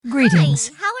Greetings.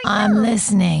 Hi, how are you? I'm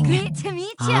listening. Great to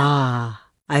meet you. Ah,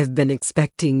 I've been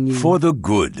expecting you. For the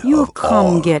good You've of come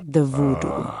all. get the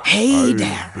voodoo. Hey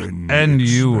there. And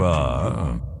you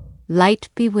are? Light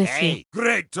be with you.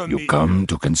 Great to You meet come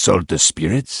to consult the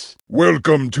spirits?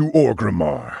 Welcome to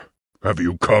Orgrimmar. Have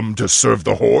you come to serve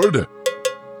the Horde?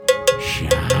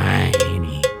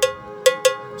 Shiny.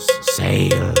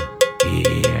 Sail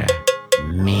here,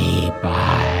 me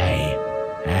buy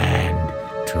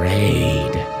and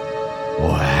trade.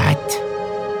 What?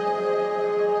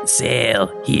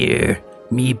 Sail here,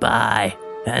 me buy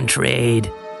and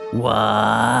trade.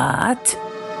 What?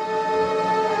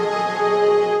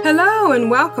 Hello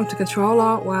and welcome to Ctrl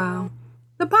Alt WoW,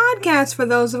 the podcast for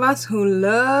those of us who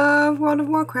love World of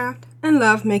Warcraft and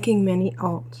love making many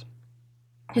alts.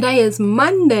 Today is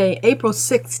Monday, April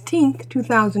 16th,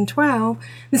 2012.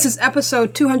 This is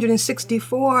episode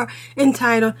 264,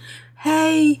 entitled,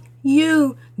 Hey,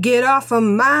 You, Get Off of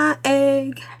My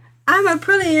Egg. I'm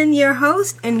Aprillian, your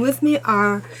host, and with me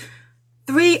are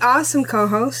three awesome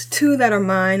co-hosts, two that are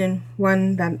mine and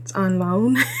one that's on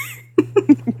loan.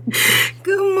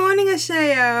 Good morning,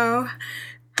 Ashayo.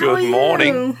 Good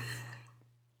morning.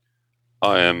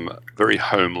 I am very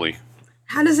homely.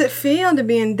 How does it feel to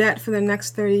be in debt for the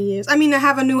next 30 years? I mean, to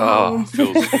have a new home.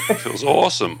 Feels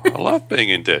awesome. I love being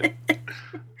in debt.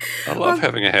 I love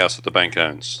having a house that the bank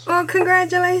owns. Well,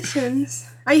 congratulations.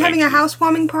 Are you having a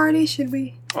housewarming party? Should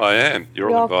we? I am.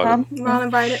 You're all invited. You're all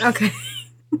invited? Okay.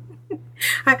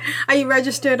 Are you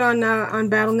registered on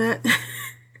BattleNet?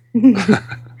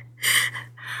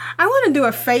 I want to do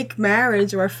a fake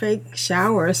marriage or a fake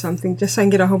shower or something just so I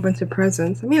can get a whole bunch of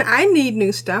presents. I mean, I need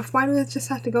new stuff. Why do I just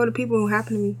have to go to people who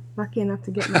happen to be lucky enough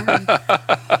to get married?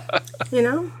 You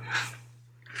know?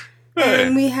 Hey.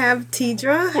 And we have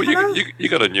Tidra. Well, you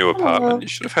got a new apartment. You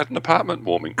should have had an apartment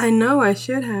warming. I know, I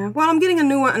should have. Well, I'm getting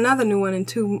another new one in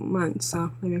 2 months,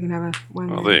 so maybe I can have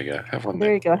one. Oh, there you go. Have one there.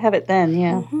 There you go. Have it then,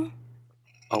 yeah. Mm-hmm.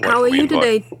 How are you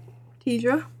today,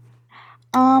 Tidra?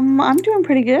 I'm doing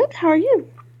pretty good. How are you?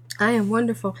 I am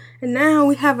wonderful. And now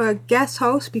we have a guest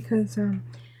host because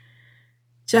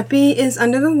Jeppy is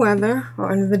under the weather,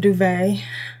 or under the duvet.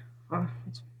 Or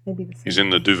maybe the He's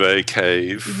in the duvet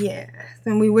cave. Yes.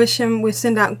 And we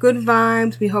send out good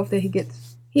vibes. We hope that he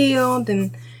gets healed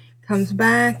and comes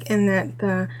back, and that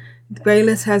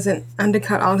Grayless hasn't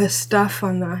undercut all his stuff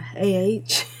on the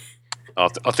AH.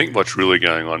 I think what's really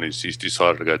going on is he's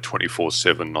decided to go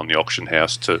 24/7 on the auction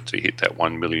house to hit that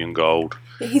 1 million gold.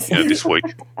 This week.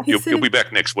 He'll be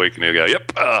back next week and he'll go,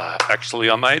 yep,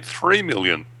 actually I made 3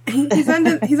 million. He's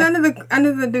under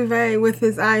the duvet with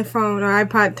his iPhone or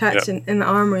iPod Touch in the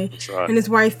armory. That's right. And his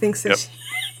wife thinks that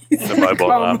he's the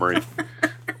mobile armory.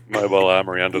 Mobile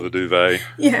armory under the duvet.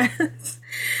 Yes.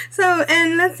 So,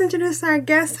 and let's introduce our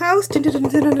guest host.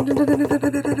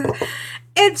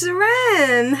 It's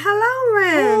Ren. Hello,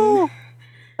 Ren. Oh,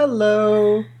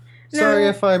 hello. Sorry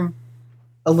if I'm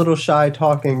a little shy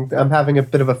talking. I'm having a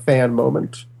bit of a fan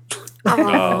moment.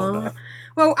 Aww.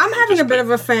 Well, I'm having a bit of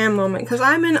a fan moment because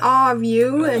I'm in awe of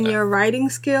you and your writing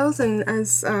skills. And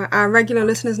as our regular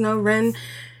listeners know, Ren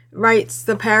writes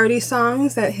the parody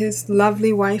songs that his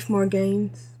lovely wife,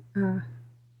 Morgane,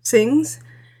 sings.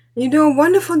 You do a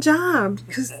wonderful job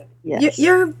because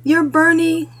you're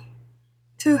Bernie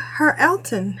to her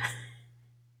Elton.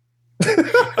 The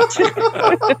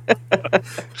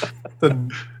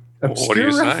what are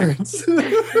you reference.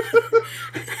 saying?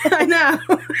 I know.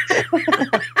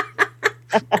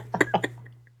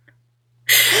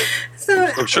 So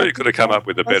I'm sure you could have come up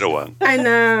with a better one. I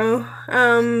know.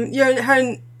 You're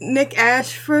her Nick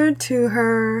Ashford to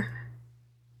her.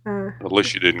 At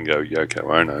least you didn't go Yoko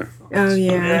Ono. Oh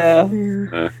yeah.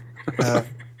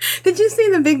 Did you see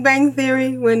The Big Bang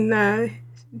Theory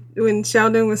when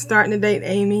Sheldon was starting to date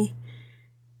Amy,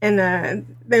 and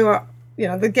they were,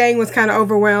 the gang was kind of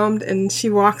overwhelmed, and she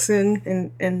walks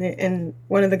in, and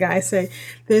one of the guys say,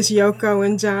 "There's Yoko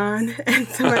and John," and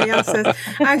somebody else says,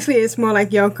 "Actually, it's more like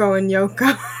Yoko and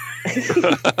Yoko."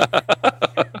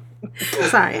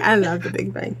 Sorry, I love The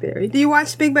Big Bang Theory. Do you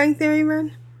watch Big Bang Theory,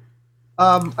 Ren?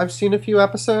 I've seen a few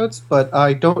episodes, but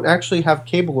I don't actually have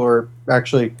cable or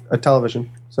actually a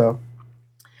television, so.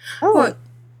 Oh, well,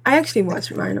 I actually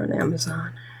watch mine on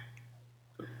Amazon,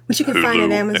 which you can Hulu, find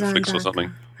at Amazon. Netflix or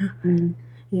something.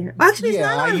 Yeah, actually, it's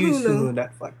not I on use Hulu.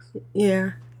 Netflix.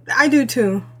 Yeah, I do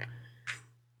too.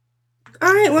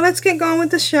 All right, well, let's get going with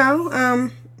the show.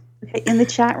 Okay, in the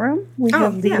chat room, we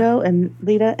have Lita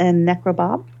and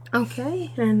Necrobob.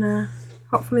 Okay, and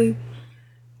hopefully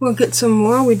we'll get some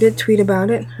more. We did tweet about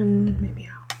it, and maybe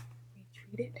I'll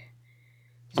retweet it.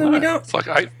 So we don't. It's like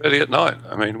 8:30 at night.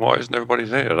 I mean, why isn't everybody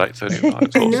there at 8:30 at night?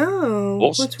 It's I awesome. know.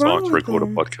 Awesome What's wrong time to with record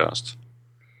them? a podcast.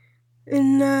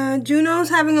 And Juno's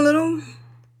having a little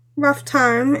rough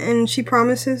time, and she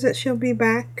promises that she'll be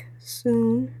back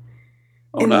soon.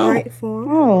 Oh, no. Right form.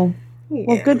 Oh, Yeah.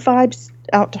 well, good vibes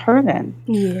out to her then.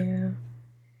 Yeah.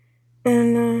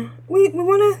 And we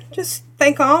want to just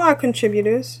thank all our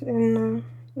contributors, and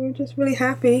we're just really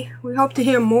happy. We hope to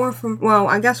hear more from. Well,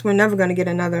 I guess we're never going to get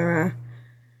another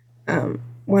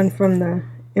one from the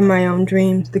In My Own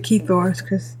Dreams, the Keithors,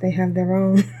 because they have their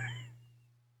own.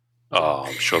 Oh,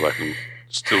 I'm sure they can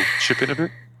still chip in a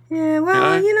bit. Yeah,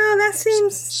 well, that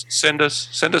seems. Send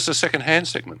us a second-hand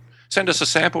segment. Send us a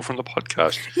sample from the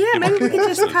podcast. Yeah, maybe we could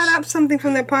just cut up something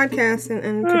from their podcast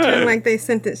and pretend like they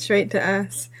sent it straight to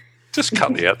us. Just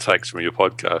cut the outtakes from your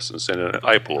podcast and send it.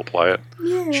 April will play it.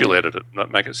 Yeah. She'll edit it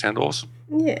and make it sound awesome.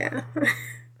 Yeah.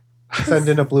 Send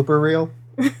in a blooper reel.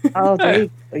 Oh,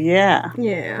 yeah.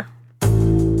 Yeah.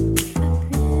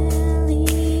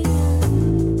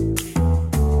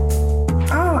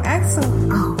 Oh,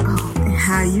 excellent. Oh,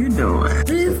 how you doing?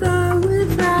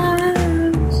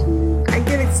 I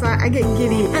get excited. I get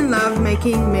giddy and love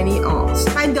making many alts.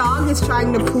 My dog is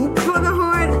trying to poop for the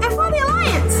Horde and for the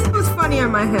Alliance. It was funny in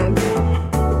my head.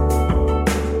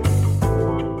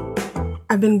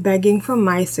 I've been begging for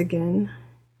mice again,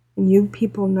 and you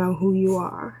people know who you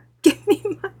are. Give me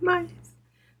my mice.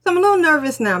 So I'm a little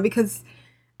nervous now because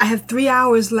I have 3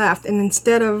 hours left, and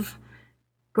instead of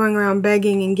going around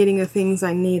begging and getting the things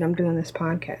I need, I'm doing this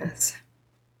podcast.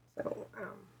 So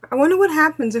I wonder what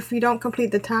happens if we don't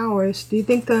complete the towers. Do you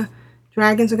think the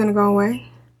dragons are going to go away?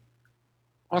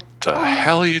 What the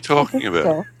hell are you talking about?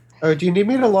 So. Oh, do you need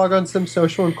me to log on some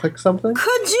social and click something?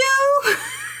 Could you?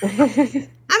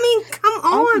 I mean, come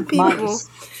on, people. Mice.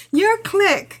 Your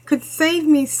click could save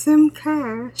me some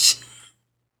cash.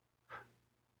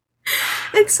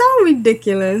 It's so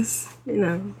ridiculous,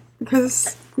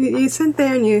 because you sit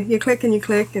there and you click and you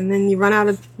click, and then you run out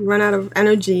of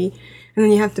energy, and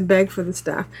then you have to beg for the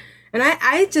stuff. And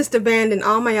I just abandoned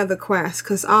all my other quests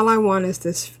because all I want is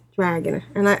this dragon.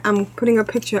 And I'm putting a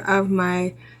picture of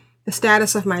the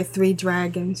status of my 3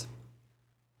 dragons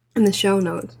in the show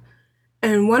notes.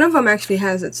 And one of them actually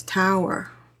has its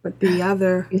tower, but the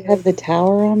other... You have the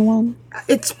tower on one?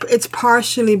 It's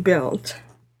partially built.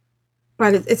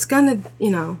 But it's gonna,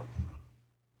 I'm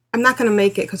not gonna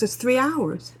make it because it's 3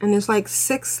 hours. And there's like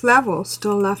 6 levels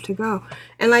still left to go.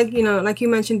 And like you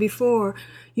mentioned before,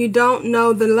 you don't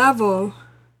know the level,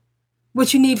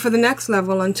 what you need for the next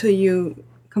level until you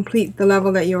complete the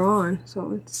level that you're on.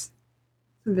 So it's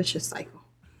a vicious cycle.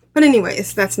 But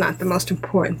anyways, that's not the most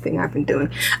important thing I've been doing.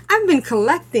 I've been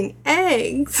collecting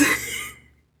eggs.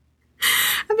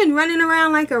 I've been running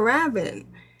around like a rabbit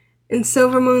in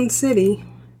Silver Moon City.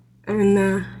 And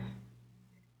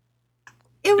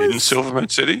it was... In Silvermoon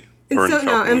City?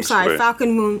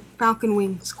 Falcon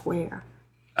Wing Square.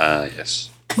 Yes.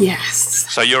 Yes.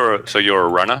 So you're a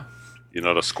runner? You're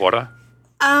not a squatter?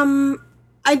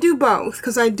 I do both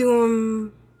because I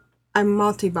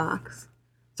multi-box.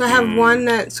 So I have one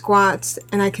that squats,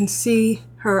 and I can see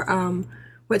her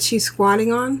what she's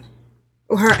squatting on,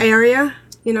 or her area,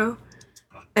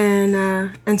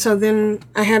 and so then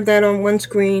I have that on one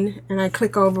screen, and I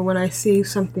click over when I see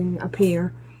something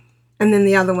appear, and then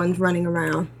the other one's running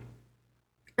around.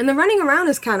 And the running around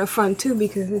is kind of fun too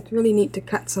because it's really neat to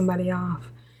cut somebody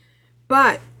off.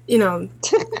 But even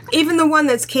the one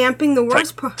that's camping, the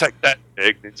worst part. Take that,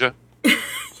 egg ninja.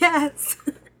 Yes.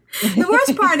 The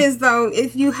worst part is, though,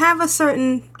 if you have a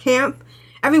certain camp,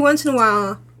 every once in a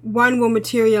while, one will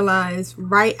materialize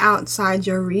right outside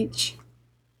your reach.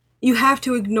 You have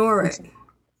to ignore it.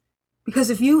 Because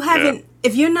if you haven't,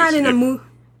 if you're not in a move...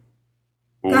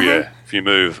 Oh, yeah. If you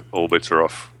move, all bets are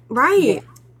off. Right.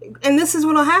 And this is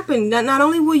what will happen. Not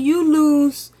only will you'll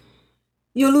lose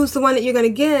the one that you're going to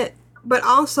get, but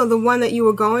also the one that you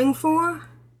were going for,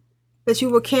 that you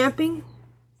were camping,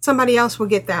 somebody else will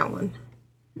get that one.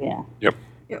 Yeah. Yep.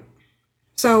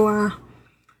 So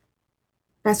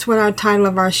that's what our title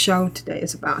of our show today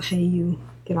is about. Hey, you,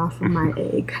 get off of my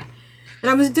egg. And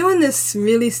I was doing this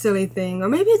really silly thing, or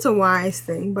maybe it's a wise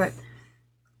thing, but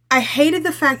I hated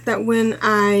the fact that when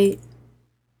I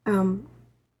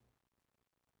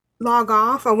log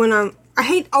off, or when I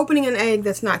hate opening an egg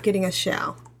that's not getting a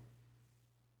shell.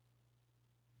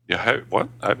 What?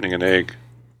 Opening an egg?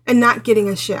 And not getting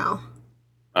a shell.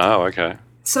 Oh, okay.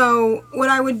 So what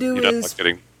I would do you don't like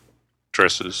getting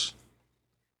dresses.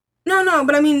 No,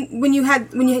 but I mean when you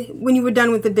were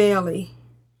done with the daily.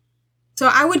 So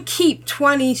I would keep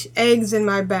 20 eggs in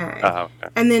my bag, Okay.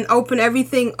 and then open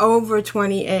everything over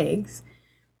 20 eggs.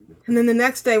 And then the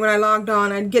next day when I logged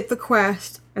on, I'd get the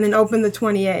quest and then open the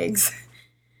 20 eggs.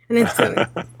 And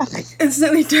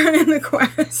instantly turn in the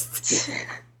quest.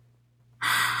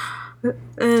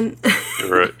 And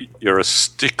you're a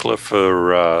stickler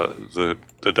for the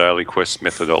daily quest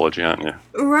methodology, aren't you?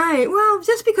 Right. Well,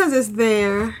 just because it's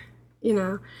there, you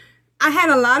know. I had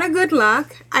a lot of good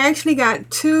luck. I actually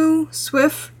got 2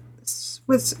 Swift,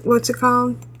 what's it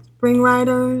called? Spring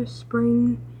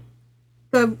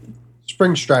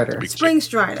Strider. Spring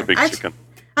Strider. The big chicken.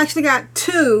 I actually got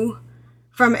 2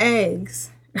 from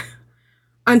eggs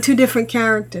on 2 different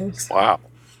characters. Wow.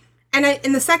 And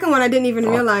in the second one, I didn't even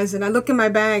realize it. I look in my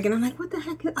bag and I'm like, what the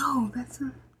heck? That's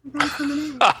coming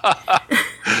in.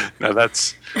 No,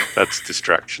 that's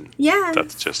distraction. Yeah.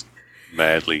 That's just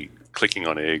madly clicking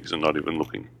on eggs and not even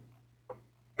looking.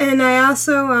 And I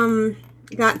also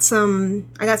got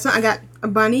a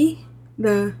bunny.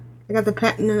 I got the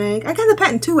pet in an egg. I got the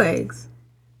pet in 2 eggs.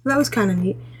 So that was kind of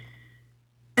neat.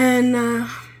 And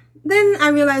then I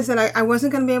realized that I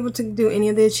wasn't going to be able to do any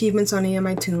of the achievements on any of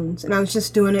my tunes. And I was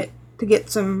just doing it to get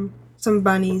some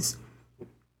bunnies.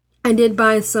 I did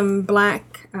buy some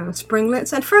black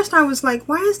springlets. At first I was like,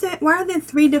 why are there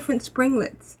 3 different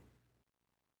springlets?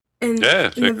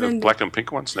 The black and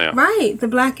pink ones now. Right, the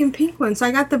black and pink ones. So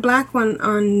I got the black one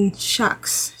on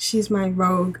Shucks. She's my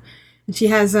rogue. And she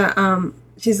has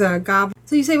she's a goblin.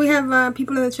 So you say we have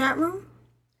people in the chat room?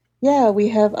 Yeah, we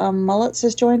have Mullets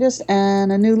has joined us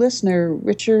and a new listener,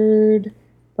 Richard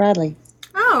Bradley.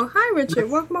 Oh, hi Richard.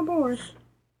 Welcome aboard.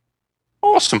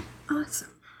 Awesome.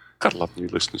 Gotta love new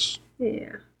listeners.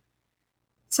 Yeah.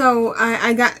 So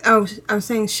I was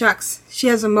saying Shucks. She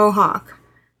has a mohawk.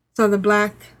 So the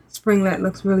black springlet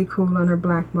looks really cool on her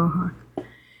black mohawk.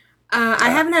 I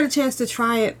haven't had a chance to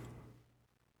try it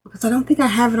because I don't think I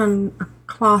have it on a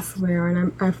cloth wear,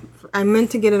 and I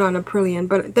meant to get it on a Aprillian,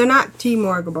 but they're not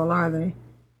T-morgable, are they?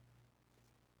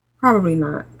 Probably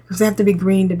not, because they have to be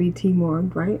green to be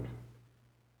T-morged, right?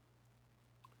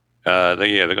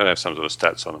 They've got to have some sort of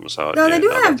stats on them. So no, they do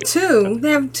have 2.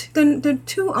 They have they're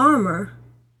 2 armor.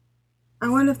 I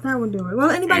wonder if that would do it.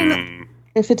 Well, anybody know?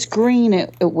 If it's green,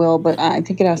 it will, but I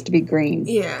think it has to be green.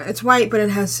 Yeah, it's white, but it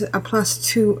has a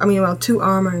 +2. 2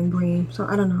 armor in green. So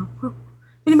I don't know. Well,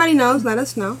 anybody knows? Let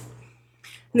us know.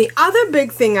 And the other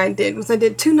big thing I did was I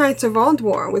did 2 Nights of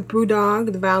Aldwar with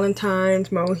Brewdog, the Valentines,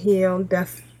 Moheel,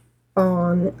 Death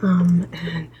Fawn,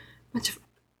 and much of.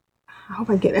 I hope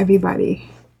I get everybody.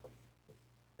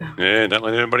 Yeah, don't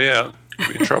let anybody out. You'll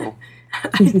be in trouble.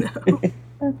 I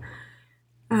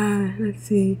know. Let's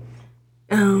see.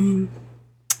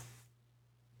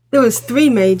 There was 3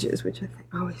 mages, which I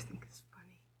always think is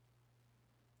funny.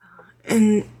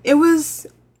 And it was,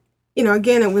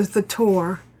 again, it was the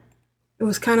tour. It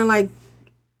was kind of like,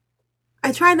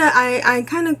 I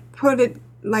kind of put it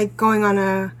like going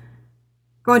to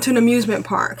an amusement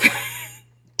park.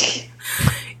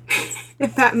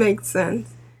 If that makes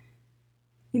sense.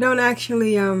 You don't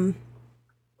actually, you're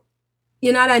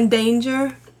not in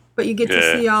danger, but you get to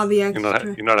see all the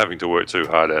extra. You're not having to work too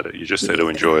hard at it. You're just there to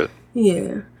enjoy it.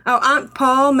 Yeah. Oh, Aunt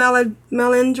Paul,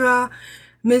 Melindra,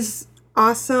 Ms.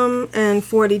 Awesome, and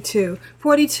 42.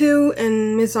 42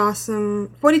 and Ms. Awesome.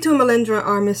 42 and Melindra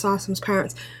are Miss Awesome's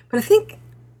parents. But I'm trying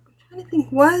to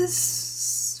think,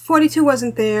 was 42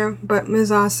 wasn't there, but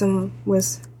Ms. Awesome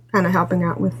was kind of helping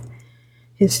out with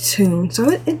his tune.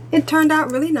 So it turned out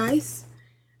really nice.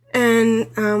 And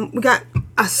we got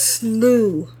a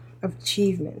slew of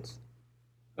achievements.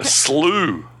 A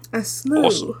slew? A slew.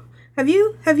 Awesome. Have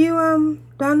you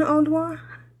done Old War? Are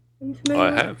you familiar?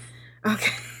 I have.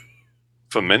 Okay.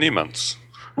 For many months.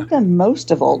 I've done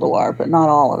most of Ulduar, but not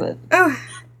all of it. Oh,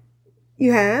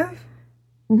 you have?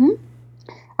 Mm-hmm.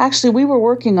 Actually, we were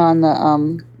working on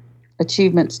the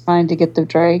achievements trying to get the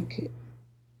Drake,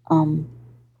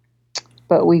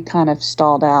 but we kind of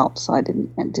stalled out, so I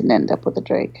didn't end up with the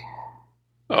Drake.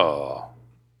 Oh.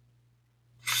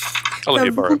 I'll let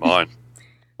you borrow mine.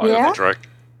 I have the Drake.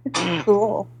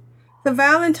 Cool. The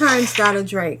Valentine's got a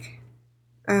Drake.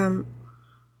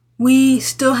 We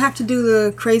still have to do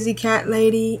the crazy cat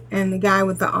lady and the guy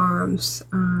with the arms.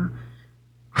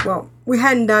 Well, we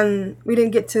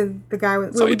didn't get to the guy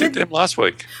with... So you did them last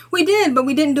week. We did, but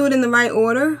we didn't do it in the right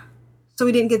order, so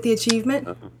we didn't get the achievement.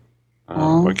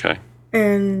 Okay.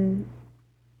 And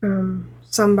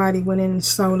somebody went in and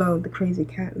soloed the crazy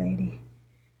cat lady.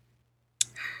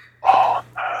 Oh,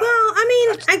 no. Well, I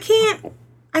mean,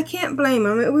 I can't blame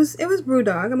him. It was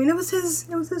Brewdog. I mean, it was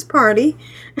his party.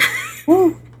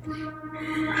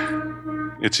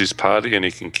 It's his party, and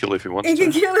he can kill if he wants to. He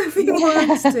can kill if he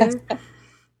wants to.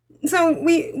 So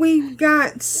we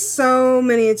got so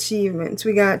many achievements.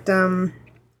 We got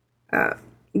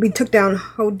we took down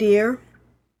Hodir.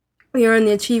 We earned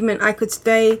the achievement. I could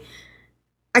say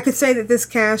that this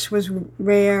cache was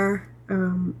rare.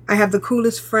 I have the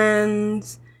coolest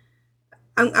friends.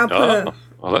 Well,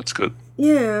 that's good.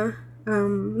 Yeah.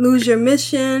 Lose your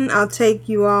mission. I'll take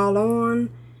you all on.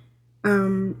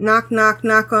 Knock, knock,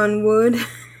 knock on wood.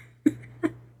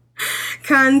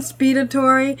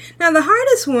 Conspiratory. Now, the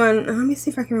hardest one, let me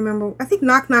see if I can remember. I think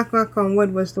knock, knock, knock on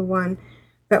wood was the one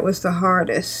that was the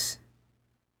hardest.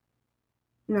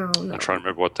 No. I'm trying to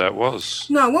remember what that was.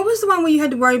 No, what was the one where you had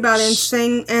to worry about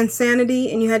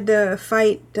insanity and you had to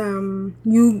fight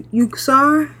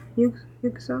Yuksar?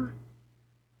 Yuksar?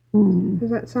 Does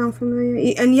that sound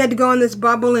familiar? And you had to go in this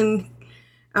bubble and,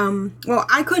 well,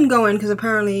 I couldn't go in because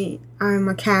apparently I'm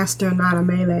a caster, not a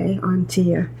melee on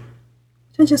Tia.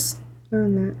 So I just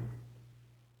learned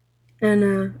that.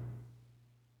 And,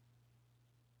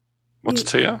 what's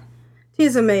Tia?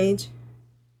 Tia's a mage.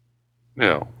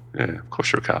 Yeah, of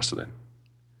course you're a caster then.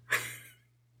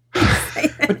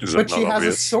 But she has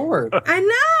a sword. I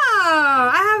know!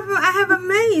 I have a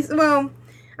mace. Well,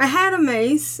 I had a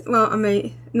mace. Well,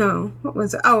 no, what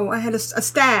was it? Oh, I had a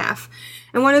staff.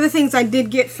 And one of the things I did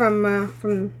get from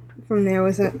there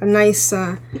was a nice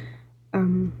staff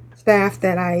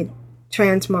that I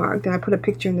transmarked, and I put a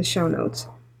picture in the show notes.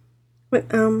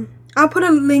 But I'll put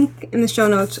a link in the show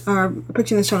notes, or a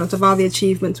picture in the show notes of all the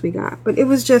achievements we got. But it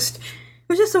was just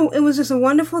a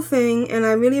wonderful thing, and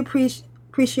I really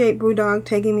appreciate Brewdog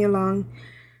taking me along,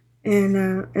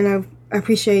 and I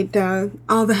appreciate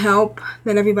all the help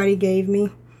that everybody gave me.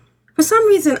 For some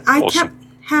reason, I kept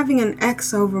having an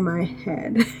X over my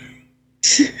head.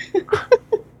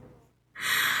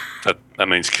 that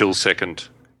means kill second.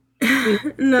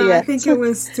 No, yeah. I think it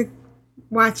was to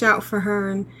watch out for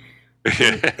her, and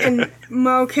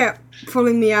Mo kept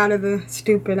pulling me out of the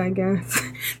stupid, I guess.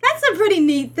 That's a pretty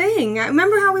neat thing. I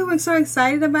remember how we were so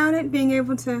excited about it, being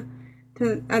able to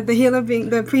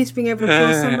the priest being able to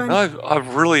kill somebody. I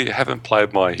really haven't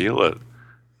played my healer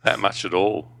that much at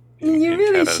all. You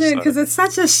really should, because it's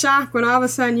such a shock when all of a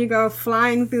sudden you go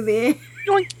flying through the air.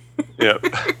 Yoink. Yep.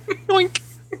 Yoink.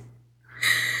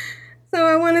 So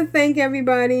I want to thank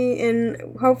everybody,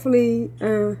 and hopefully,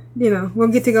 we'll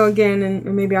get to go again, and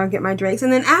maybe I'll get my drakes.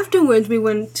 And then afterwards, we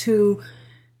went to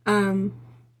the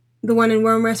one in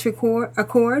Wormrest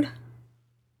Accord.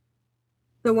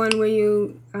 The one where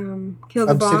you kill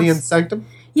the boss. Obsidian Sanctum?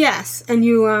 Yes, and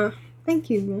you, thank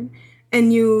you, man.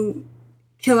 And you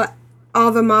kill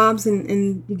all the mobs,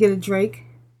 and you get a drake.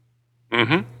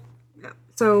 Mm-hmm.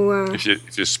 So if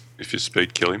you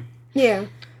speed kill him. Yeah.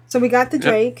 So we got the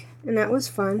drake, and that was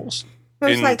fun. Awesome.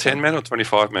 In 10-man or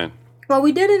 25-man? Well,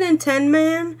 we did it in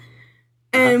 10-man,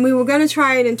 and we were going to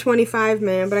try it in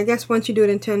 25-man, but I guess once you do it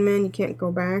in 10-man, you can't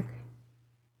go back.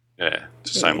 Yeah,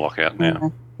 it's the same lockout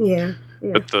now. Yeah.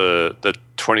 But the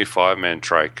 25-man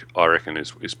drake, I reckon,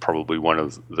 is probably one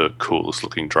of the coolest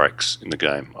looking drakes in the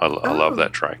game. I love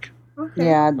that drake. Okay.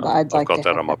 Yeah, I've got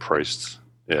that on my priests.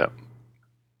 Yeah.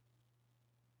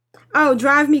 Oh,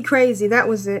 Drive Me Crazy. That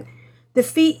was it.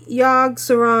 Defeat Yogg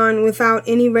Saron without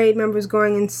any raid members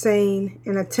going insane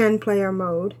in a 10-player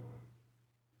mode.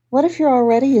 What if you're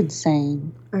already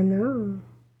insane? I know.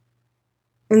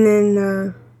 And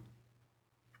then,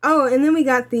 and then we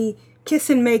got the kiss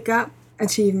and make up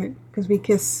achievement, because we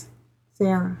kissed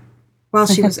Sarah while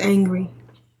she was angry.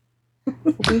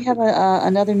 We have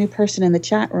another new person in the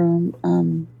chat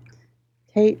room.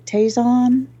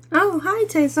 Tazon. Oh, hi,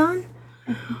 Tazon.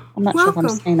 I'm not sure if I'm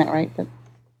saying that right, but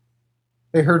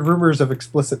they heard rumors of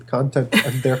explicit content,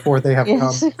 and therefore they have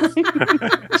come.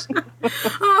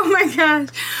 Oh my gosh!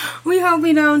 We hope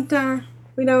we don't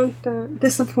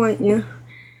disappoint you.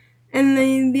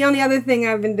 And the only other thing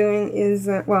I've been doing is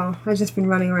I've just been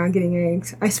running around getting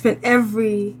eggs. I spent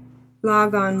every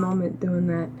log-on moment doing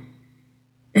that,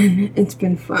 and it's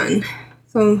been fun.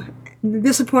 So the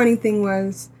disappointing thing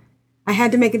was I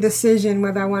had to make a decision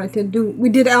whether I wanted to do. We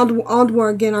did Ald War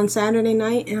again on Saturday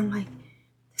night, and I'm like,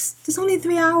 there's only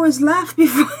 3 hours left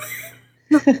before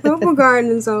the Purple Garden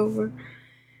is over.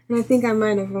 And I think it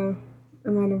might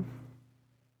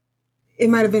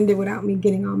have ended without me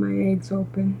getting all my eggs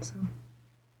open. So,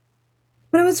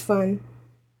 but it was fun.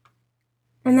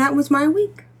 And that was my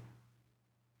week.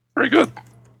 Very good.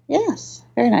 Yes,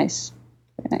 very nice.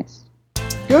 Very nice.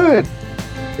 Good.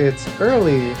 It's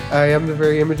early. I am the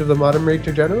very image of the modern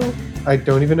Major General. I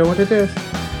don't even know what it is.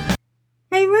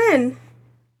 Hey, Ren.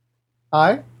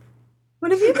 Hi.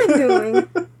 What have you been doing?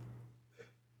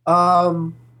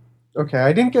 Okay,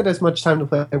 I didn't get as much time to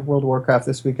play World of Warcraft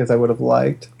this week as I would have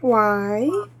liked. Why?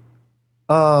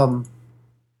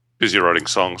 Busy writing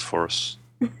songs for us.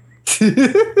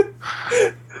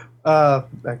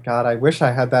 God, I wish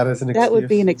I had that as an excuse. That would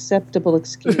be an acceptable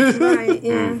excuse. Right,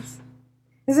 yes.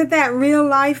 Is it that real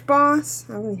life boss?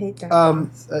 I really hate that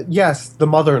boss. Yes, the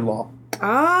mother-in-law.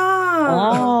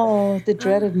 Oh, the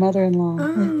dreaded mother-in-law.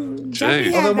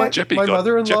 Gee, Although my mother-in-law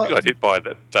Jeppy got hit by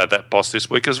that boss this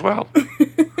week as well.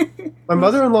 My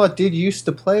mother-in-law did used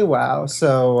to play WoW,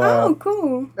 so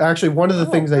cool. Actually, one of the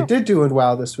things I did do in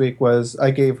WoW this week was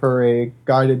I gave her a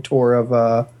guided tour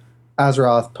of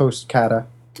Azeroth post-Kata.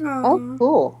 Oh,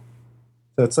 cool.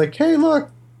 So it's like, hey, look,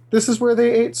 this is where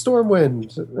they ate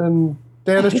Stormwind, and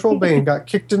Dana Trollbane got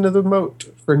kicked into the moat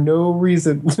for no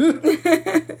reason.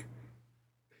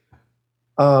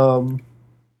 I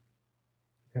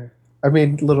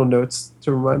made little notes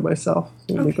to remind myself.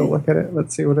 Let me go look at it.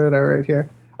 Let's see what did I write here.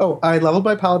 Oh, I leveled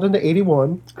my paladin to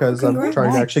 81 because I'm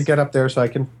trying to actually get up there so I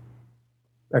can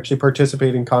actually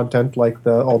participate in content like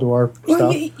the Alduar stuff.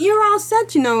 Well, you're all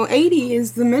set, 80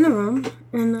 is the minimum.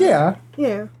 And, yeah.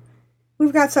 Yeah.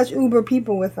 We've got such uber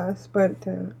people with us, but,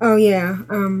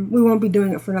 we won't be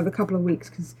doing it for another couple of weeks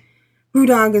because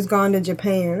Brewdog has gone to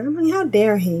Japan. I mean, how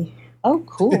dare he? Oh,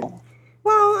 cool.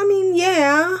 Well, I mean,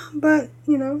 yeah, but,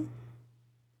 I'm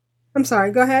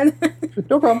sorry, go ahead.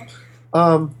 No problem.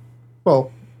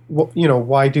 Well,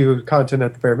 why do content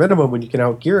at the bare minimum when you can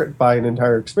outgear it by an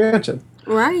entire expansion?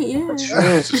 Right, yeah.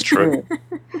 This is true.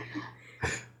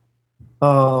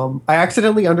 I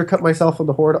accidentally undercut myself on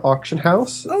the Horde auction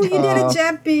house. Oh, you did it,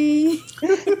 Jeppy.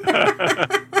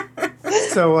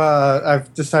 So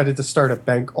I've decided to start a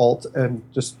bank alt and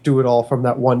just do it all from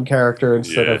that one character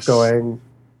instead of going...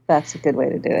 That's a good way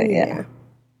to do it, yeah.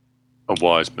 A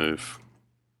wise move.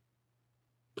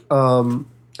 And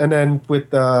then with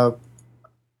the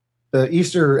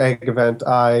Easter egg event,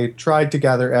 I tried to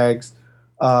gather eggs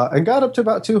and got up to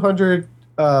about 200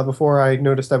 before I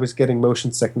noticed I was getting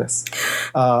motion sickness.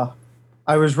 I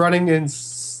was running in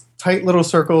tight little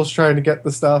circles trying to get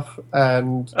the stuff,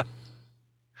 and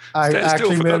I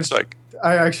actually managed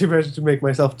to make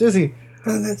myself dizzy.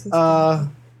 And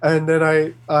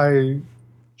then I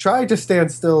tried to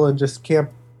stand still and just camp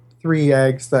 3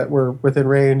 eggs that were within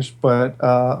range, but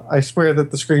I swear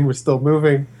that the screen was still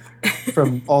moving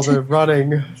from all the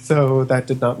running, so that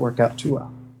did not work out too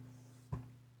well.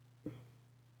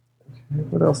 Okay,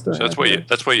 what else do I have?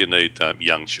 That's where you need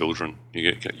young children.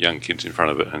 You get young kids in front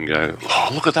of it and go,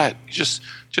 oh, look at that. You just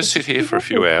sit here for a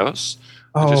few hours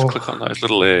and just click on those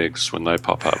little eggs when they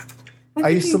pop up. I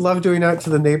used to love doing that to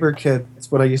the neighbor kids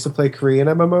when I used to play Korean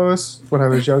MMOs when I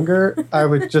was younger. I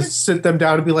would just sit them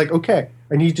down and be like, okay,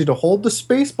 I need you to hold the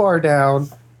space bar down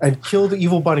and kill the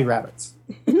evil bunny rabbits.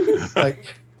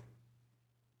 Like,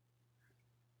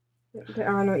 there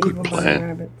are no evil bunny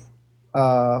rabbits.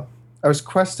 I was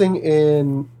questing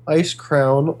in Ice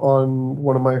Crown on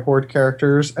one of my Horde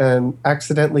characters and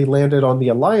accidentally landed on the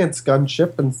Alliance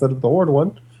gunship instead of the Horde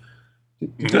one.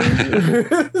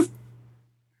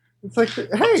 It's like,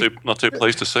 hey, not too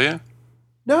pleased to see you.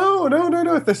 No.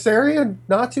 Thessarian,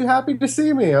 not too happy to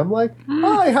see me. I'm like,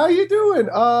 hi, how you doing?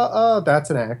 That's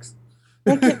an axe.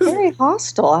 They get very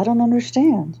hostile. I don't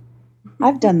understand.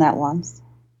 I've done that once.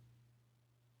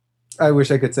 I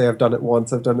wish I could say I've done it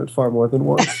once. I've done it far more than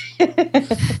once.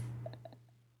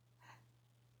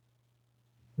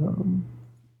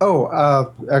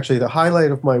 Actually, the highlight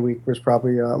of my week was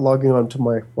probably logging on to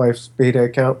my wife's beta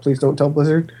account. Please don't tell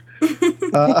Blizzard.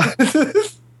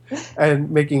 And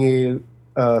making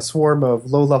a swarm of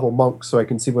low-level monks so I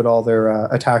can see what all their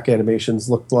attack animations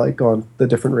looked like on the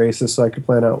different races, so I could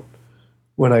plan out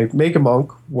when I make a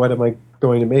monk, what am I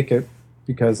going to make it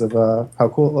because of how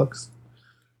cool it looks.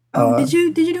 Did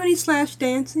you do any slash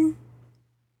dancing?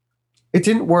 It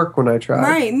didn't work when I tried.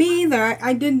 Right, me either.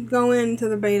 I did go into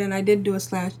the beta and I did do a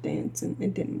slash dance and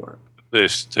it didn't work. They're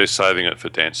saving it for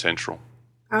Dance Central.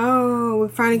 Oh, we're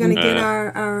finally going to get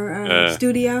our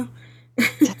studio.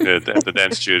 Yeah, the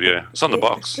dance studio. It's on the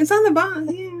box. It's on the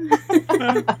box,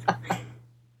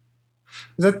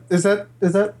 yeah. Is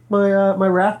that my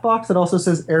Wrath box? It also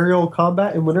says aerial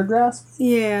combat in Wintergrass?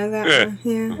 Yeah, that one.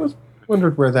 Yeah. I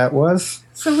wondered where that was.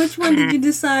 So which one did you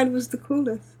decide was the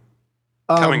coolest?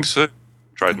 Coming soon.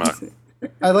 Trademark.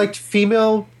 I liked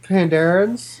female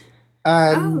Pandarans,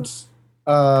 and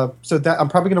so that I'm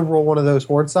probably going to roll one of those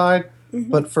Horde side.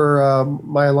 Mm-hmm. But for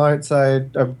my Alliance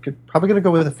side, I'm probably going to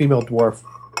go with a female dwarf.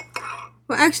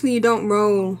 Well, actually, you don't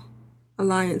roll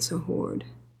Alliance or Horde.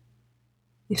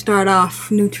 You start off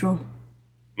neutral.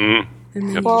 Mm.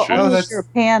 Well, that's your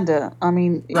panda. I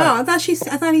mean, yeah. I thought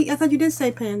you did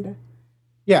say panda.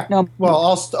 Yeah. No. Well,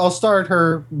 I'll start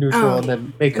her neutral and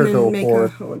then make her go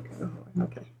Horde.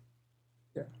 Okay.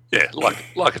 Yeah,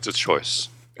 like it's a choice.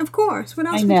 Of course. What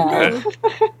else I would you know. do?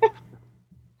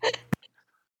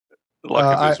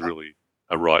 Like if there's really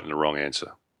a right and a wrong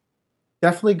answer.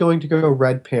 Definitely going to go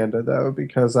red panda, though,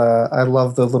 because I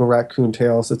love the little raccoon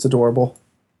tails. It's adorable.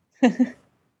 I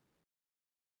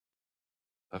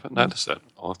haven't noticed that.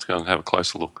 I'll have to go and have a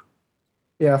closer look.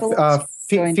 Yeah,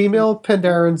 female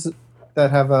pandarans that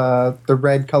have the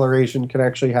red coloration can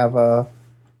actually have the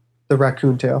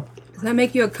raccoon tail. Does that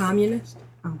make you a communist?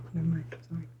 Oh, never mind.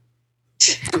 Sorry.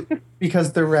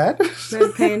 Because they're red?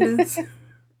 Red pandas.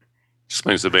 Just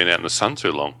means they've been out in the sun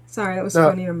too long. Sorry, that was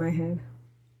funny in my head.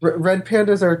 Red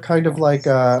pandas are kind of like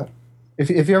if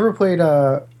you ever played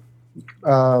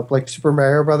like Super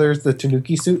Mario Brothers, the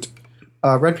Tanuki suit.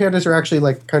 Red pandas are actually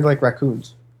kind of like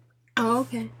raccoons. Oh,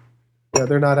 okay. Yeah,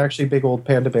 they're not actually big old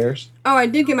panda bears. Oh, I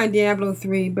did get my Diablo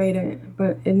 3 beta,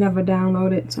 but it never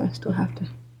downloaded, so I still have to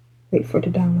wait for it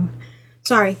to download.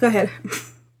 Sorry, go ahead.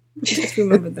 Just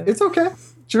remembered that. It's okay.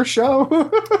 It's your show.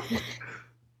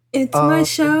 It's my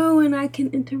show, and I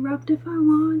can interrupt if I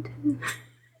want to.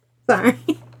 Sorry.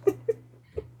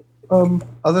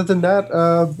 Other than that,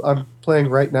 I'm playing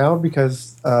right now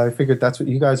because I figured that's what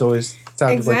you guys always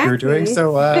sounded like you were doing,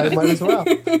 so I might as well.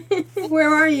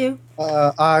 Where are you?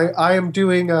 I am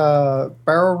doing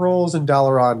barrel rolls in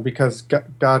Dalaran because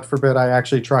God forbid I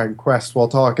actually try and quest while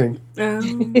talking.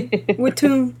 What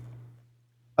tune?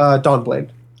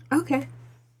 Dawnblade. Okay.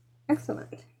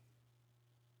 Excellent.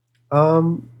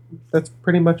 That's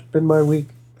pretty much been my week.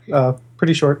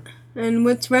 Pretty short. And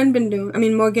what's Ren been doing? I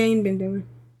mean, Morgane been doing?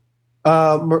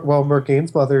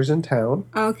 Morgane's mother's in town.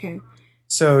 Okay.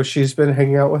 So she's been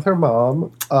hanging out with her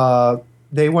mom.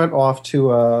 They went off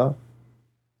to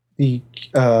the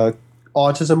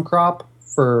autism crop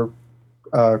for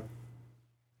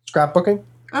scrapbooking.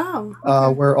 Oh.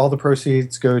 Okay. Where all the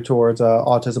proceeds go towards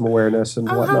autism awareness and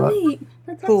whatnot. How neat.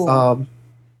 That's cool. Awesome.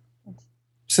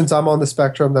 Since I'm on the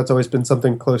spectrum, that's always been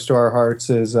something close to our hearts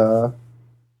is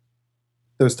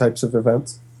those types of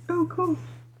events. Oh, cool.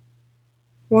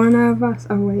 One of us.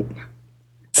 Oh, wait.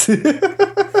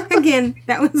 Again,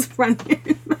 that was funny.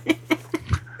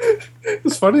 It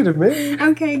was funny to me.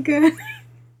 Okay, good.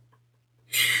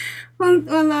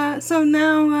 Well, so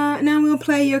now we'll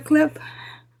play your clip.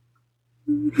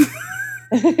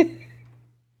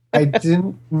 I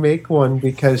didn't make one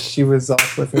because she was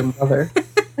off with her mother.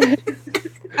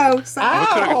 Oh,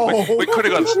 sorry. We could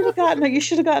have got. You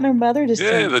should have gotten her mother to sing.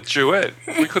 Yeah, the duet.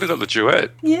 We could have got the duet.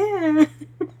 Yeah.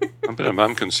 I bet her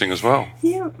mum can sing as well.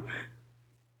 Yeah.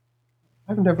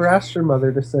 I've never asked her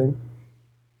mother to sing.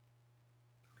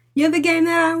 You're the game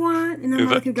that I want, and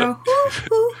then I could go.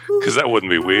 Because that wouldn't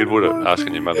be weird, would it?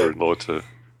 Asking your mother-in-law to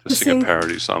sing a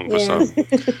parody song for some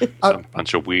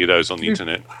bunch of weirdos on the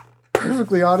internet.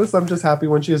 Perfectly honest, I'm just happy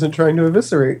when she isn't trying to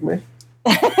eviscerate me.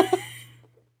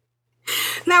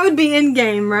 That would be in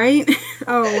game, right?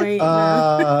 Oh wait.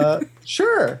 No.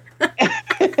 Sure.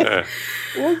 Yeah.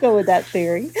 We'll go with that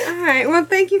theory. All right. Well,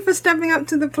 thank you for stepping up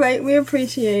to the plate. We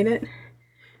appreciate it.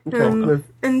 Okay.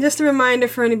 And just a reminder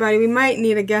for anybody, we might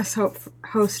need a guest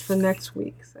host for next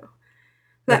week. So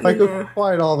if I go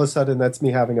quiet all of a sudden, that's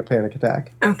me having a panic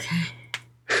attack. Okay.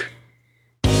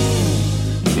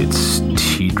 It's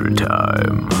Teeter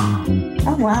time.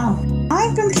 Oh, wow.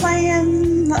 I've been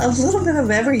playing a little bit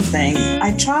of everything.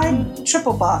 I tried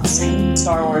triple boxing,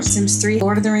 Star Wars, Sims 3,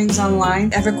 Lord of the Rings Online,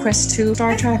 EverQuest 2,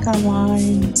 Star Trek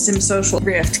Online, Sim Social,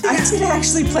 Rift. I did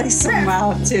actually play some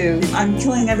WoW, too. I'm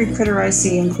killing every critter I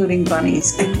see, including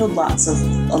bunnies. I killed lots of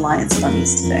Alliance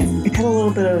bunnies today. I had a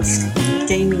little bit of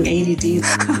gaming ADD.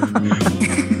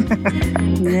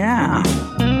 Yeah.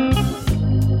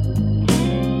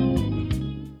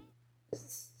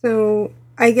 So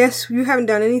I guess you haven't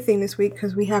done anything this week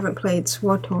because we haven't played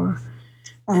SWTOR.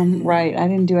 Right. I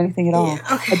didn't do anything at all.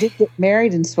 Yeah, okay. I did get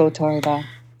married in SWTOR, though.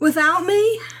 Without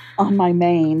me? On my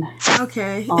main.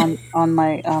 Okay. On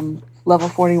my level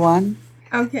 41.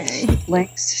 Okay.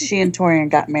 Lynx, she and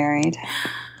Torian got married.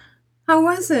 How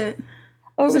was it?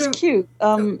 Oh, it was cute.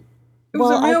 It was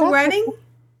a real wedding?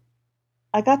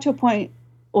 I got to a point,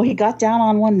 well, he got down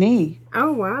on one knee.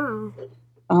 Oh, wow.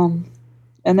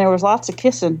 And there was lots of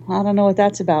kissing. I don't know what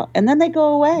that's about. And then they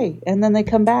go away, and then they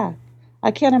come back. I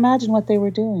can't imagine what they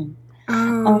were doing.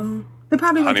 Oh, they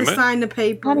probably went to sign the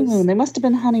papers. Honeymoon. They must have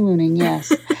been honeymooning,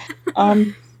 yes.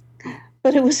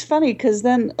 But it was funny because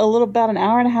then about an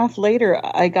hour and a half later,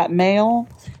 I got mail.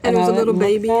 And there was a little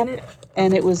baby in it?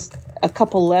 And it was a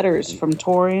couple letters from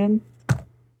Torian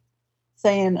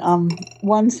saying,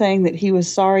 one saying that he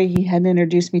was sorry he hadn't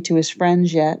introduced me to his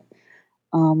friends yet.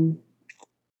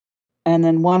 And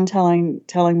then one telling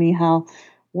me how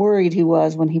worried he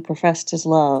was when he professed his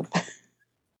love.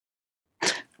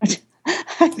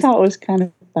 I thought it was kind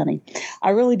of funny.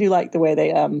 I really do like the way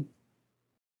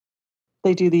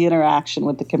they do the interaction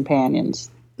with the companions.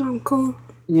 Oh, cool.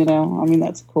 You know, I mean,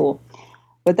 that's cool.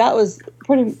 But that was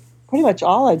pretty much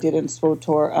all I did in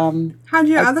SWTOR. How do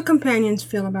your other companions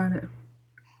feel about it?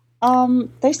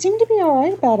 They seem to be all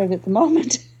right about it at the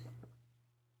moment.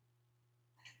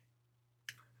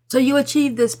 So you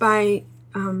achieved this by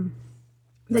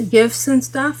the gifts and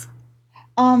stuff?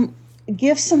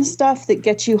 Gifts and stuff that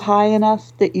get you high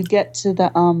enough that you get to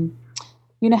the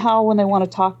you know how when they want to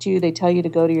talk to you, they tell you to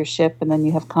go to your ship and then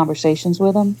you have conversations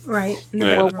with them? Right.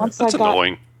 Yeah, well, that's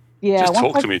annoying. Yeah, just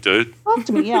talk to me, dude. Talk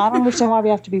to me. Yeah, I don't understand why we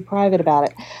have to be private about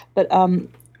it. But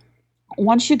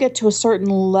once you get to a certain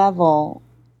level,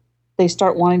 they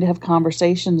start wanting to have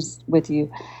conversations with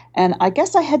you. And I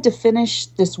guess I had to finish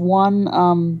this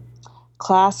one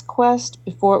class quest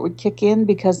before it would kick in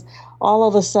because all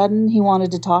of a sudden he wanted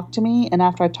to talk to me. And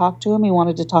after I talked to him, he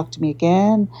wanted to talk to me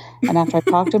again. And after I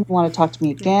talked to him, he wanted to talk to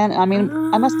me again. I mean,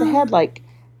 I must have had like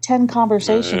 10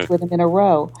 conversations with him in a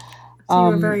row. So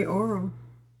you were very oral.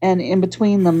 And in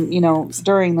between them, you know,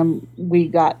 during them, we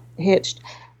got hitched.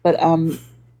 But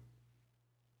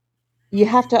you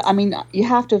have to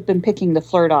have been picking the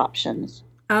flirt options.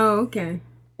 Oh, okay.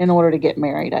 In order to get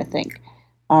married, I think.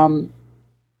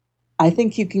 I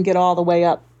think you can get all the way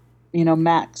up, you know,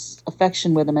 max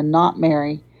affection with them and not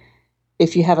marry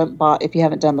if you haven't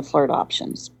done the flirt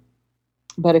options.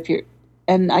 But if you're,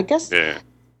 and I guess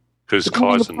because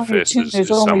Kaizen Fest is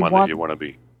someone that you want to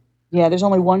be. Yeah, there's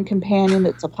only one companion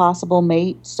that's a possible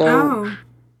mate, so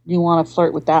you want to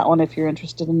flirt with that one if you're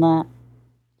interested in that.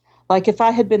 Like if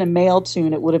I had been a male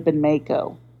toon, it would have been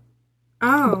Mako.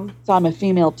 Oh. So I'm a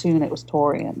female toon, it was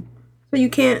Torian. So you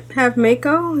can't have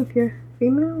Mako if you're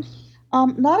female?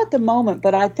 Not at the moment,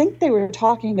 but I think they were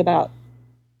talking about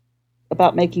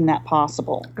making that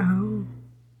possible. Oh.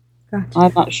 Gotcha.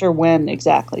 I'm not sure when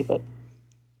exactly, but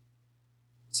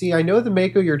see, I know the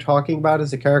Mako you're talking about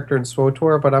is a character in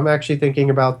SWTOR, but I'm actually thinking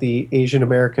about the Asian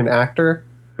American actor.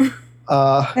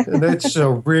 That's a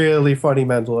really funny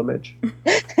mental image.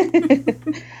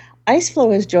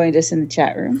 Iceflow has joined us in the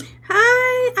chat room.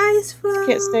 Hi, Iceflow.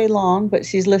 Can't stay long, but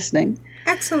she's listening.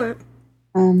 Excellent.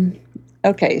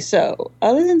 Okay, so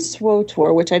other than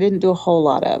SWTOR, which I didn't do a whole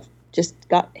lot of, just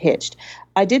got hitched.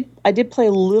 I did play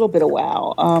a little bit of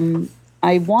WoW.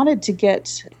 I wanted to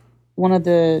get one of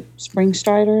the Spring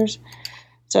Striders,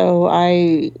 so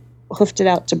I hoofed it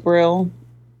out to Brill,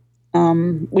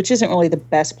 which isn't really the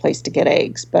best place to get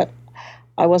eggs, but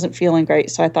I wasn't feeling great,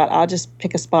 so I thought I'll just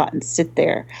pick a spot and sit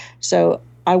there. So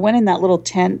I went in that little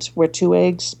tent where 2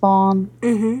 eggs spawn,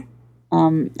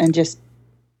 and just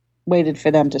waited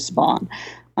for them to spawn.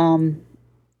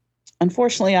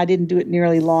 Unfortunately, I didn't do it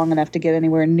nearly long enough to get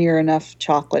anywhere near enough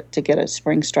chocolate to get a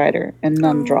Spring Strider, and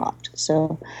none dropped.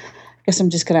 So I guess I'm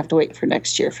just going to have to wait for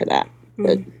next year for that.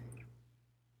 But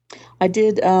I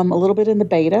did a little bit in the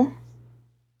beta.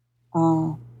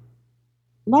 Not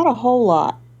a whole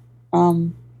lot.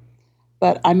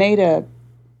 But I made a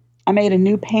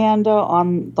new panda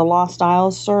on the Lost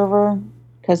Isles server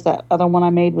because that other one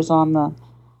I made was on the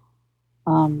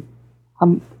Hamul,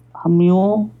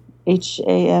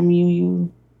 Hamuul.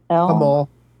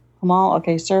 Hamal,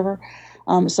 okay, server.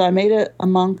 So I made a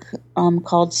monk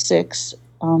called Six,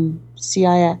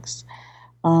 CIX.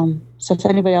 So if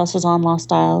anybody else is on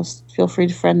Lost Isles, feel free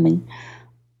to friend me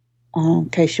in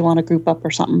case you want to group up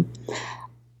or something.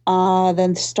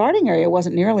 Then the starting area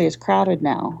wasn't nearly as crowded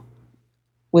now,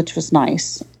 which was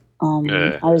nice.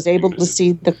 I was able to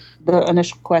see the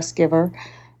initial quest giver,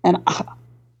 and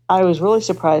I was really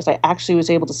surprised. I actually was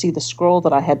able to see the scroll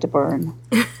that I had to burn.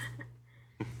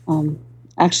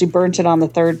 Actually burnt it on the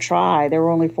 3rd try. There were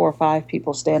only 4 or 5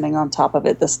 people standing on top of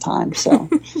it this time, so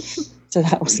so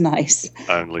that was nice.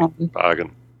 Only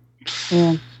bargain.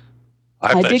 Yeah.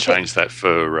 I hope they change that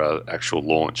for actual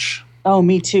launch. Oh,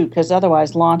 me too, because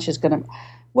otherwise launch is going to...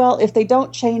 Well, if they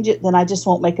don't change it, then I just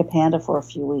won't make a panda for a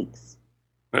few weeks.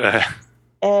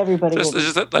 Everybody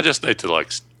they just need to,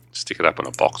 like, stick it up in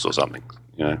a box or something,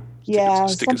 you know? Yeah.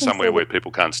 Stick it somewhere where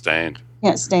people can't stand.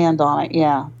 Can't stand on it,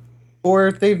 yeah. Or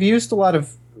if they've used a lot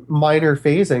of minor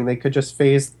phasing, they could just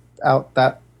phase out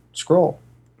that scroll.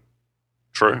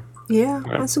 True. Yeah,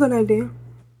 that's a good idea.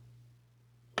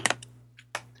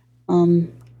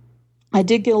 I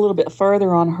did get a little bit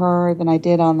further on her than I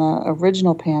did on the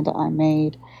original panda I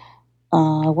made.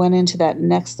 I went into that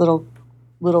next little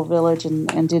village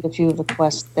and did a few of the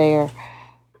quests there.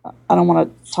 I don't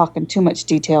want to talk in too much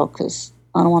detail because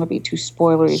I don't want to be too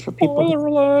spoilery for people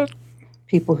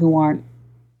who aren't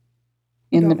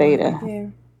in the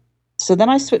beta. So then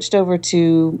I switched over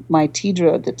to my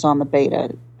Tidra that's on the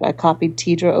beta. I copied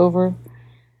Tidra over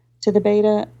to the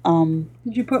beta.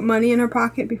 Did you put money in her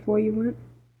pocket before you went?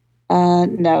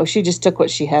 No, she just took what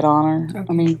she had on her. Okay.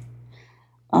 I mean,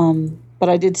 but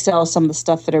I did sell some of the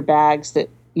stuff that are bags that,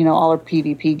 all her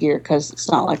PvP gear, because it's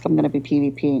not like I'm going to be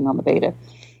PvPing on the beta.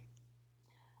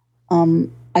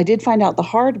 I did find out the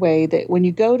hard way that when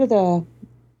you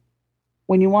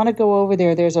want to go over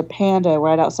there, there's a panda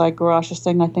right outside Garash's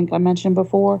thing I think I mentioned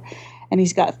before, and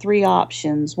he's got 3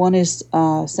 options. One is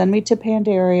send me to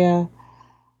Pandaria.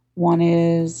 One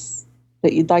is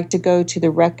that you'd like to go to the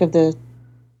wreck of the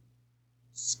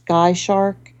Sky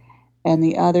Shark, and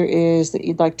the other is that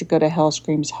you'd like to go to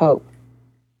Hellscream's Hope.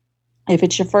 If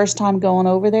it's your first time going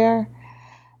over there,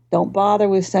 don't bother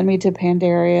with send me to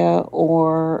Pandaria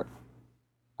or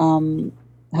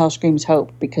Hellscream's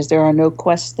Hope, because there are no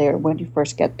quests there when you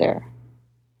first get there.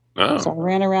 Oh. So I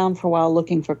ran around for a while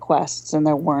looking for quests, and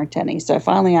there weren't any. So I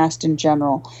finally asked in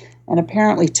general, and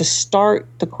apparently to start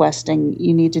the questing,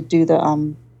 you need to do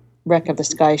the wreck of the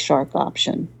Sky Shark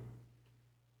option.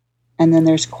 And then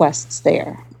there's quests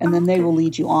there, and then they will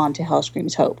lead you on to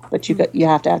Hellscream's Hope. But you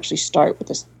have to actually start with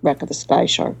the wreck of the Sky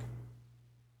Shark,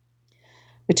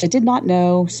 which I did not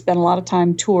know. Spent a lot of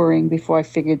time touring before I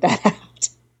figured that out.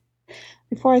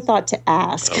 Before I thought to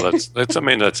ask. Well,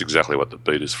 that's exactly what the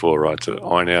beta's for, right? To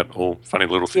iron out all funny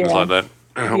little things like that,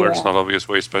 where it's not obvious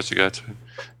where you're supposed to go to.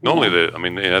 Normally,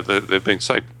 they've been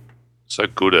so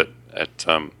good at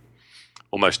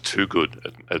almost too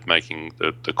good at making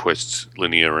the quests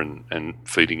linear and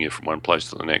feeding you from one place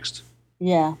to the next.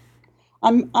 Yeah,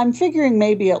 I'm figuring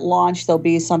maybe at launch there'll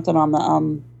be something on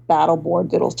the battle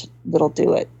board that'll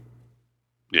do it.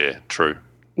 Yeah, true.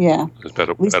 Yeah, those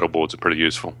battle boards are pretty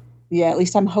useful. Yeah, at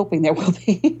least I'm hoping there will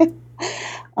be.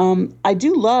 I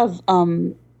do love.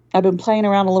 I've been playing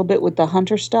around a little bit with the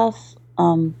hunter stuff.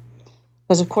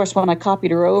 Because, of course, when I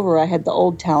copied her over, I had the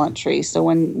old talent tree. So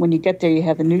when you get there, you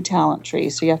have the new talent tree.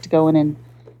 So you have to go in and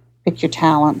pick your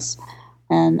talents.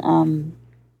 And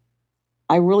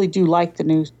I really do like the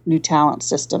new talent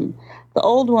system. The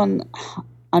old one,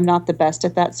 I'm not the best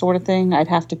at that sort of thing. I'd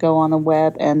have to go on the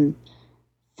web and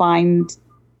find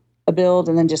a build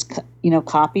and then just,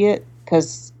 copy it,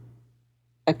 because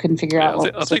I couldn't figure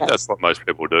out. I think that's what most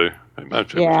people do. Most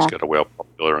people just go to WoW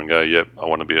Popular and go, "Yep, I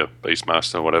want to be a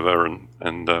Beastmaster or whatever,"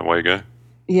 and away you go.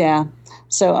 Yeah.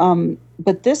 So,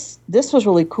 but this was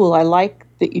really cool. I like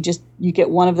that you get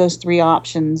one of those 3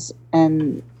 options,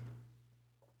 and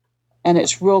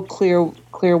it's real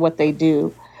clear what they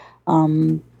do.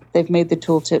 They've made the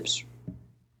tooltips,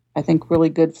 I think, really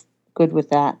good with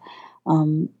that.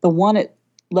 The one at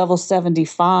level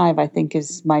 75, I think,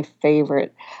 is my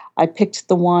favorite. I picked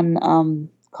the one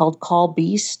called Call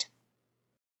Beast.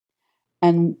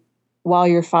 And while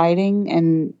you're fighting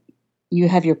and you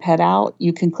have your pet out,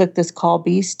 you can click this Call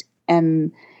Beast,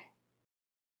 and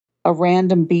a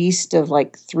random beast of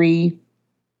like 3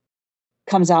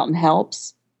 comes out and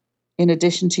helps in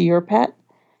addition to your pet.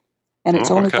 And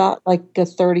it's only got like a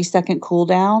 30-second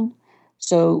cooldown.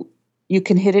 So you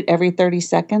can hit it every 30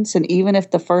 seconds, and even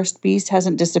if the first beast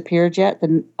hasn't disappeared yet,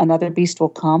 then another beast will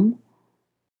come.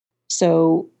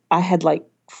 So I had like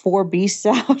 4 beasts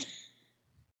out.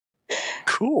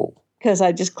 Cool. Because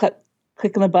I just kept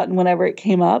clicking the button whenever it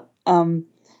came up. And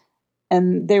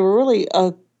they were really,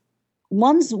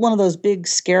 one's one of those big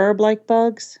scarab-like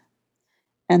bugs.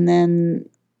 And then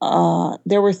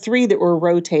there were 3 that were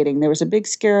rotating. There was a big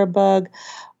scarab bug,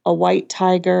 a white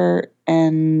tiger,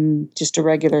 and just a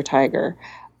regular tiger.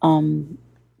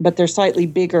 But they're slightly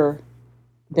bigger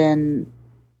than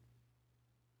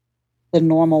the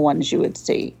normal ones you would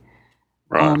see.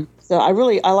 Right. So I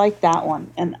like that one.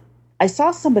 And I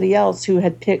saw somebody else who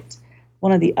had picked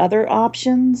one of the other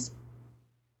options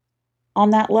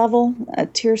on that level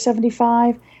at tier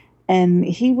 75. And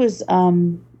he was,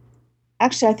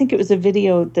 actually, I think it was a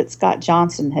video that Scott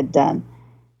Johnson had done.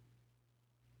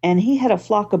 And he had a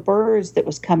flock of birds that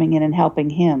was coming in and helping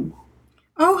him.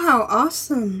 Oh, how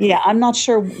awesome. Yeah, I'm not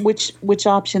sure which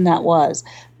option that was,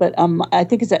 but I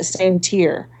think it's that same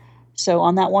tier. So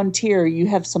on that one tier, you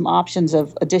have some options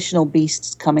of additional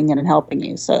beasts coming in and helping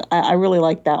you. So I really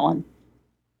like that one.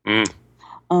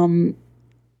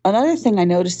 Another thing I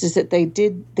noticed is that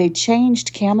they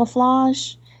changed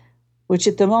camouflage, which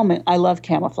at the moment, I love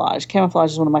camouflage.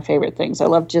 Camouflage is one of my favorite things. I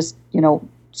love just,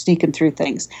 sneaking through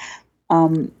things.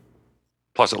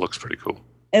 Plus, it looks pretty cool.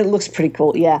 It looks pretty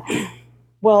cool, yeah.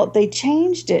 Well, they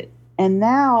changed it, and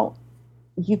now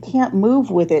you can't move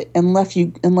with it unless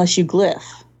you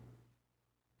glyph.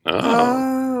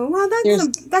 Oh, well,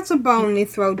 that's a bone they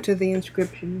throw to the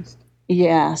inscriptionist.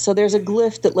 Yeah, so there's a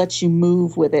glyph that lets you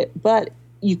move with it, but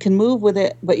you can move with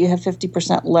it, but you have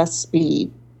 50% less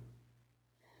speed.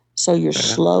 So you're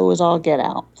slow as all get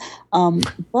out.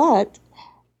 But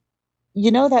you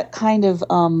know that kind of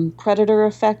predator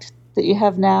effect that you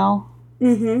have now?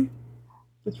 Mm-hmm.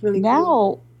 It's really now,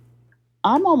 cool.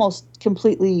 I'm almost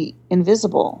completely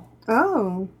invisible.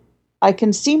 Oh. I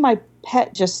can see my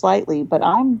pet just slightly, but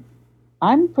I'm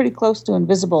pretty close to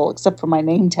invisible, except for my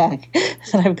name tag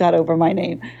that I've got over my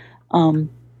name.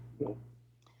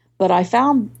 But I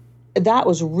found that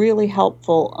was really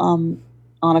helpful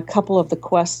on a couple of the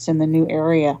quests in the new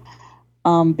area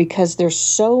because there's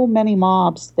so many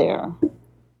mobs there.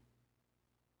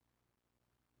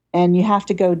 And you have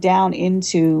to go down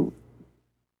into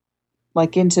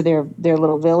their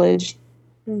little village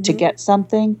to get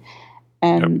something.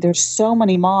 And there's so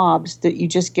many mobs that you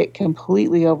just get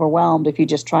completely overwhelmed if you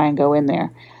just try and go in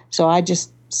there. So I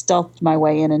just stealthed my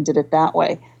way in and did it that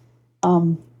way.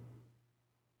 And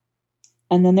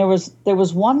then there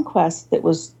was one quest that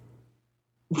was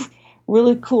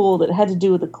really cool that had to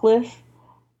do with a cliff.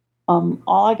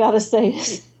 All I got to say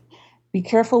is be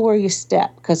careful where you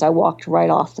step, because I walked right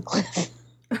off the cliff.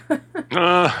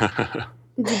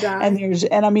 Did you die?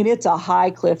 And I mean, it's a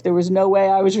high cliff. There was no way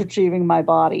I was retrieving my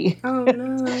body. Oh,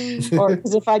 no. Or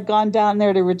because if I'd gone down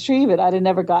there to retrieve it, I'd have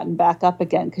never gotten back up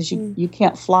again, because you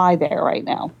can't fly there right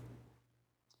now.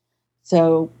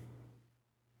 So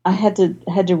I had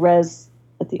to res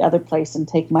at the other place and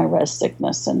take my res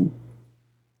sickness and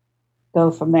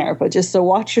go from there. But just so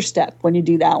watch your step when you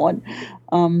do that one.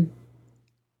 And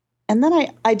then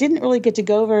I didn't really get to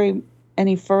go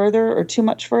any further or too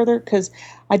much further, because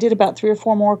I did about 3 or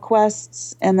 4 more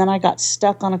quests, and then I got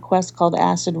stuck on a quest called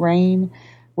Acid Rain,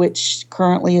 which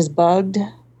currently is bugged,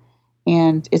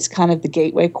 and it's kind of the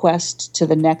gateway quest to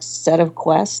the next set of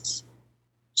quests.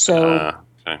 So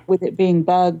with it being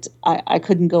bugged, I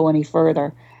couldn't go any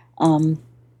further. And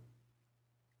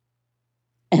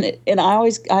I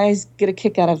always get a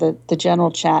kick out of the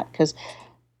general chat, because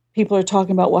people are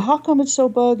talking about, well, how come it's so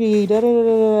buggy? Da, da, da,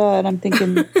 da, and I'm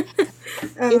thinking,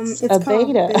 it's a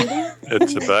beta.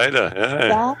 It's a beta, yeah.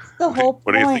 That's the whole point.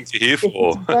 What do you think you're here for?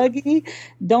 If it's buggy,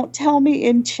 don't tell me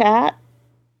in chat.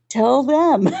 Tell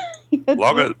them.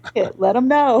 Log it. Let them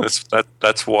know.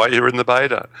 That's why you're in the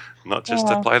beta, not just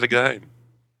to play the game.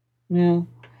 Yeah.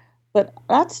 But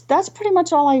that's pretty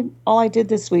much all I did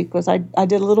this week. Was I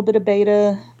did a little bit of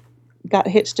beta, got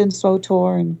hitched in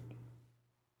SWTOR,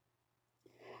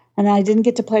 and I didn't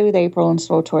get to play with April in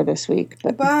SWTOR this week.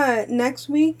 But next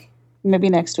week? Maybe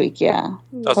next week, yeah.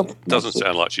 Doesn't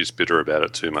sound like she's bitter about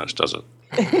it too much, does it?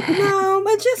 No,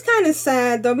 but just kind of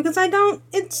sad though, because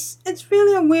it's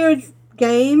really a weird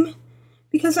game,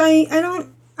 because I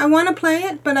want to play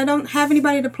it, but I don't have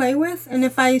anybody to play with, and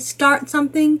if I start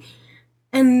something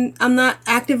and I'm not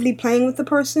actively playing with the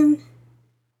person,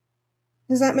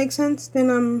 does that make sense? Then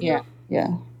I'm yeah.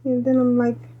 Then I'm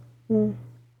like,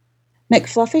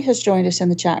 McFluffy has joined us in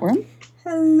the chat room.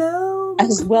 Hello,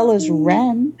 as well as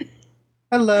Ren.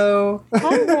 Hello.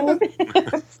 Hi, Ren.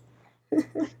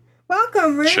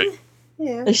 Welcome, Ren.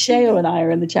 Yeah. Shayo and I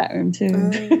are in the chat room too.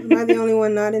 Am I the only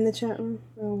one not in the chat room?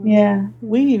 Oh, yeah,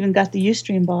 we even got the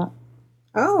Ustream bot.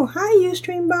 Oh, hi,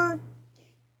 Ustream bot.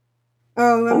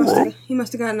 Oh, he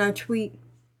must have gotten our tweet.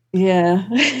 Yeah.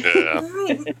 All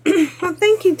right. Well,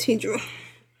 thank you, Tidra.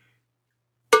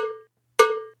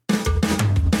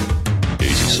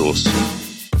 Easy sauce.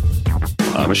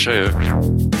 I'm a Shayo.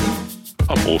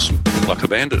 I'm awesome. Like a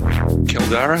Bandit.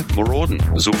 Keldara, Maraudon,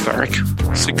 Zulfarik.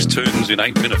 6 turns in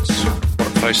 8 minutes.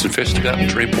 Face Investigator,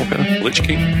 Dreamwalker, Lich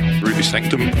King, Ruby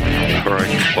Sanctum, Heroic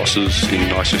Bosses in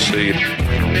Nicer Seed.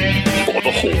 For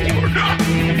the Horde.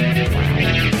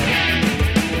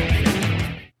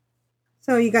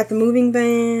 So you got the moving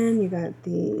van, you got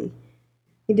the...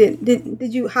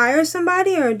 Did you hire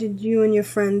somebody, or did you and your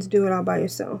friends do it all by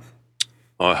yourself?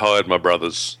 I hired my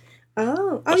brothers. I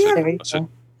said,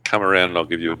 come around and I'll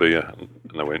give you a beer. And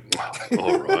they went,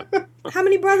 all right. How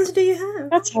many brothers do you have?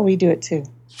 That's how we do it too.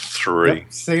 3.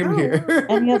 Yep, same here.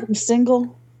 Any of them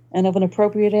single and of an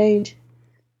appropriate age?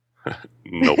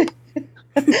 Nope.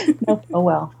 Nope. Oh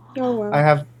well.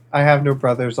 I have no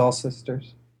brothers, all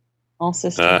sisters. All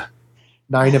sisters.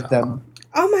 9 of them.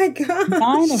 Oh my god.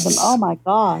 9 of them. Oh my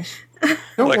gosh.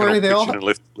 Don't worry, they all have...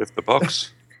 lift the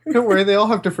box. Don't worry, they all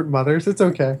have different mothers. It's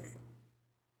okay.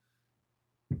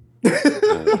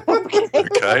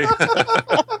 Okay.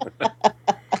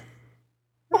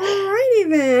 Alrighty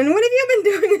then. What have you been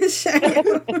doing this show?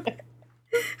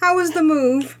 How was the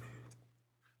move?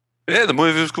 Yeah, the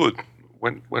move was good.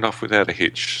 Went off without a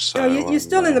hitch. So you're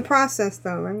still in the process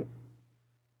though, right?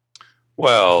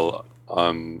 Well,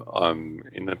 I'm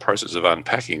in the process of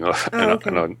unpacking,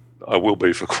 and I will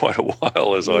be for quite a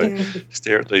while as I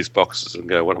stare at these boxes and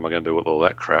go, what am I going to do with all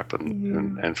that crap?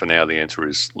 And for now, the answer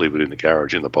is leave it in the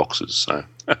garage in the boxes. So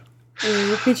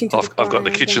I've got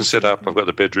the kitchen set up, I've got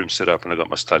the bedroom set up, and I've got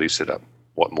my study set up.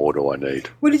 What more do I need?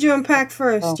 What did you unpack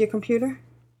first? Your computer?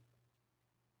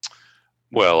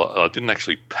 Well, I didn't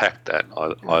actually pack that.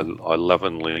 I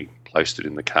lovingly placed it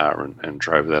in the car and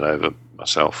drove that over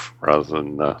myself rather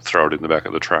than throw it in the back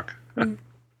of the truck.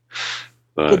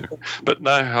 But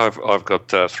no, I've got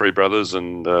 3 brothers,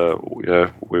 and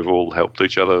we've all helped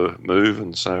each other move,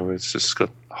 and so it's just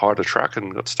hired a truck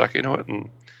and got stuck into it and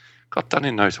got done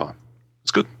in no time.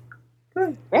 It's good.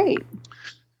 Good, great.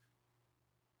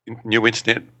 New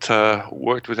internet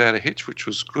worked without a hitch, which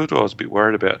was good. I was a bit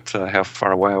worried about how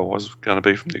far away I was going to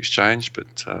be from the exchange,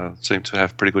 but seemed to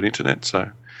have pretty good internet.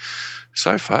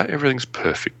 So far, everything's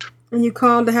perfect. And you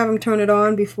called to have them turn it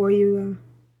on before you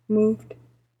moved?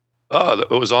 Oh, it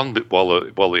was on while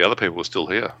the other people were still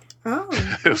here. Oh,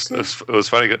 okay. it was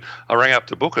funny. I rang up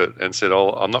to book it and said, "Oh,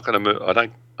 I'm not going to move. I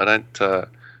don't.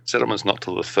 Settlement's not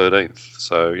till the 13th,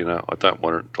 so I don't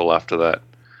want it until after that."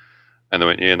 And they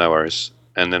went, "Yeah, no worries."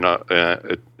 And then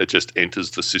it just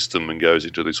enters the system and goes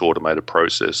into this automated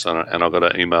process. And I got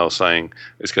an email saying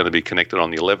it's going to be connected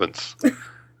on the 11th. And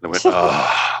I went,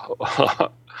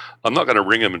 I'm not going to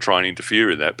ring them and try and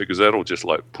interfere in that because that'll just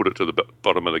put it to the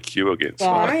bottom of the queue again. So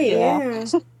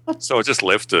I just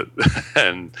left it,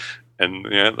 and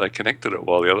they connected it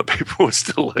while the other people were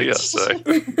still here. So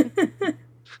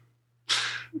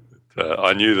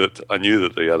I knew that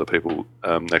the other people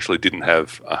actually didn't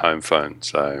have a home phone,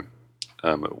 so.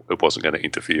 It wasn't going to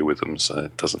interfere with them, so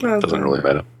it doesn't really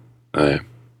matter.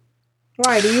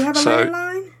 Why? Do you have a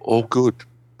landline? All good,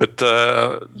 but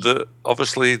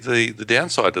obviously the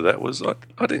downside to that was I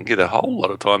didn't get a whole lot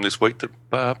of time this week to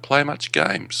play much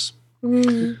games.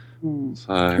 Mm-hmm. So,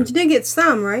 but you did get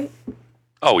some, right?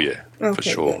 Oh yeah, for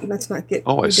sure. Good. Let's not get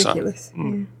always ridiculous.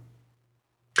 Some.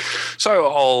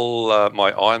 So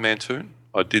my Iron Man tune,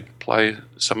 I did play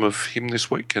some of him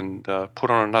this week and put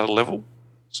on another level.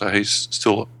 So he's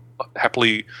still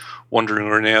happily wandering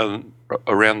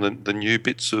around the new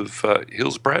bits of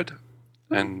Hillsbrad.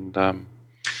 And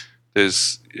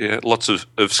there's lots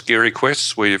of scary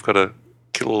quests where you've got to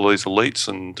kill all these elites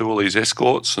and do all these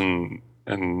escorts. And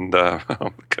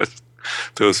because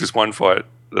there was this one fight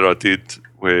that I did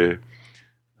where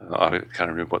I can't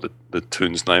remember what the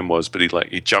tune's name was, but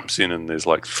he jumps in and there's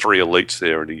 3 elites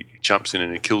there, and he jumps in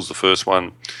and he kills the first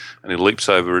one and he leaps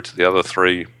over to the other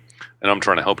 3. And I'm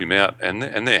trying to help him out, and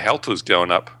their health was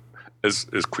going up as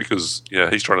quick as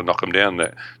he's trying to knock them down.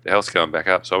 Their health's going back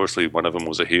up. So obviously one of them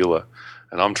was a healer,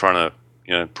 and I'm trying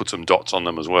to put some dots on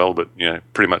them as well. But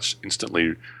pretty much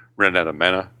instantly ran out of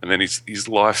mana, and then his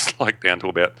life's down to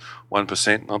about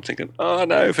 1%. And I'm thinking, oh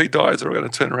no, if he dies, they're going to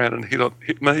turn around and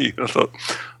hit me. And I thought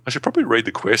I should probably read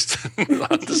the quest and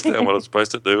understand what I'm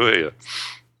supposed to do here.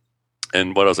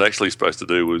 And what I was actually supposed to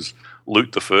do was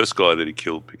loot the first guy that he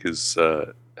killed because.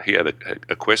 He had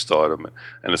a quest item,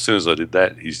 and as soon as I did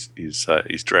that,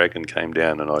 his dragon came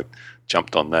down, and I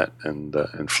jumped on that and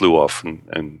flew off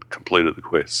and completed the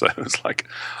quest. So it was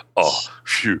oh,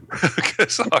 phew!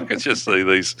 Because I could just see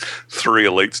these 3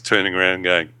 elites turning around,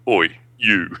 going, "Oi,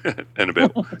 you!" and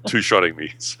about 2-shotting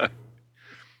me. So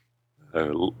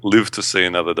live to see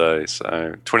another day.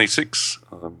 So 26.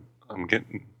 I'm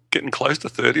getting close to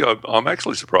 30. I'm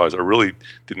actually surprised. I really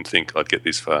didn't think I'd get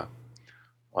this far.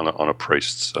 On a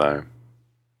priest, so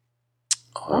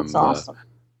that's awesome.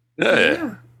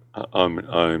 I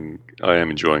am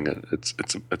enjoying it.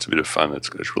 It's a bit of fun.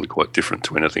 It's really quite different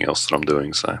to anything else that I'm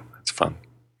doing, so it's fun.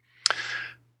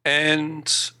 And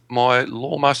my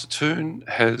Lawmaster tune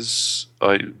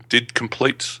I did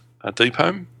complete a deep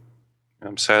home.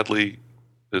 Sadly,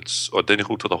 it's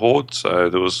identical to the Horde, so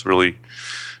there was really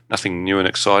nothing new and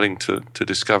exciting to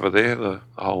discover there. The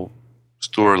whole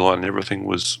storyline and everything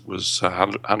was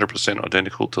 100%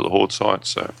 identical to the Horde site.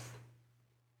 So,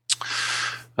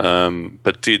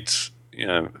 but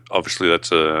obviously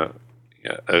that's a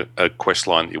quest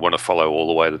line that you want to follow all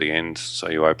the way to the end. So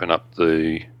you open up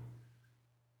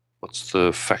what's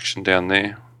the faction down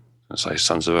there? I say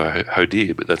Sons of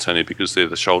Hodir, but that's only because they're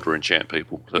the shoulder enchant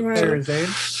people.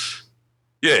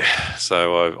 Yeah,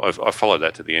 so I followed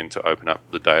that to the end to open up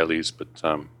the dailies, but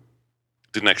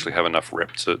didn't actually have enough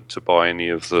rep to buy any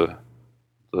of the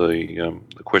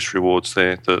quest rewards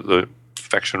there, the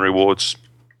faction rewards.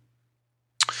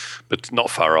 But not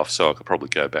far off, so I could probably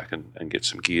go back and get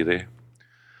some gear there.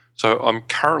 So I'm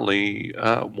currently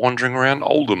wandering around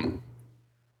Oldham.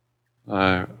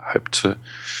 I hope to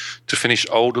to finish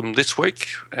Oldham this week,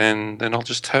 and then I'll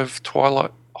just have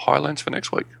Twilight Highlands for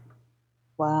next week.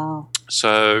 Wow.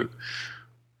 So,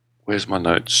 where's my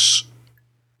notes?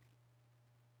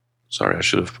 Sorry, I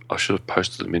should have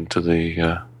posted them into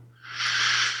the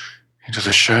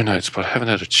show notes, but I haven't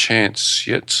had a chance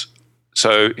yet.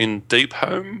 So in Deep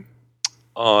Home,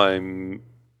 I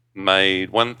made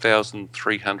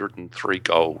 1,303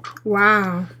 gold.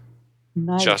 Wow!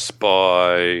 Nice.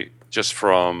 Just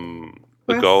from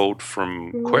the gold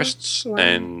from quests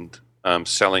and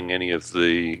selling any of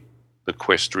the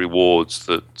quest rewards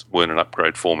that weren't an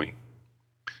upgrade for me.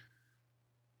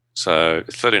 So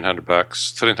 $1,300,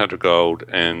 1,300 gold,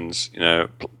 and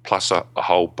plus a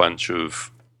whole bunch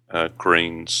of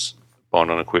greens, bind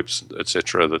on equips,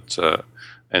 etc. That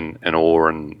and ore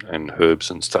and herbs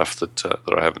and stuff that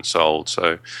I haven't sold.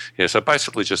 So so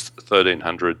basically just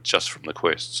 1,300 just from the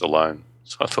quests alone.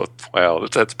 So I thought, wow,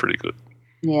 that's pretty good.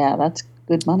 Yeah, that's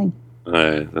good money.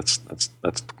 That's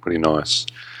pretty nice.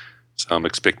 So I'm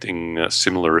expecting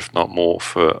similar, if not more,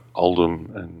 for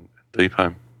Oldham and Deep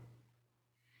Home.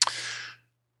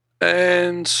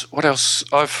 And what else?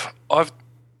 I've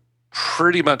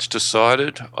pretty much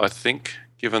decided, I think,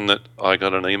 given that I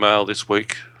got an email this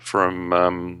week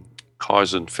from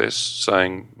Kaizen Fest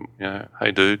saying,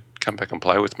 hey dude, come back and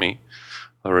play with me.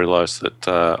 I realised that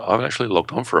I haven't actually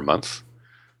logged on for a month,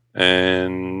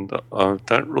 and I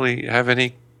don't really have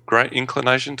any great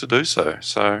inclination to do so.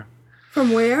 So,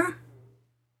 from where?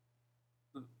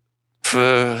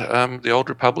 For the Old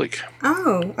Republic.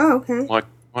 Oh, okay.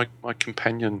 My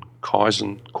companion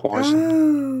Kaizen.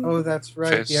 Oh, that's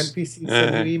right. Fest. The NPC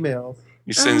send you emails.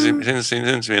 He sends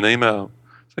me an email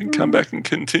saying, come back and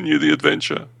continue the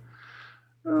adventure.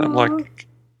 I'm like,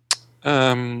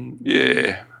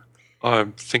 yeah. I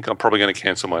think I'm probably going to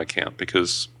cancel my account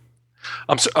because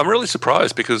I'm really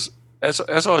surprised, because as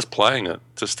I was playing it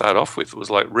to start off with, it was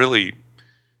like really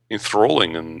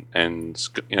enthralling and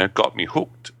got me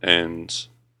hooked, and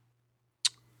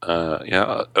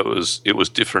it was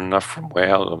different enough from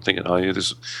WoW. I'm thinking,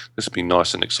 this would be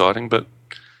nice and exciting, but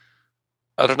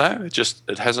I don't know. It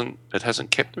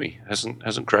hasn't kept me.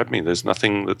 Hasn't grabbed me. There's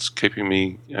nothing that's keeping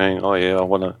me going, oh yeah, I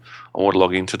want to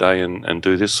log in today and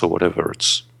do this or whatever.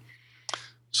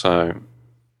 So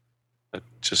it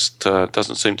just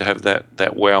doesn't seem to have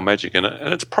that WoW magic in it,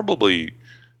 and it's probably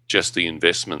just the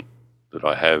investment that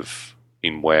I have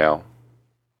in WoW.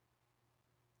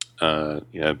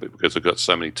 Because I've got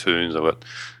so many toons, I've got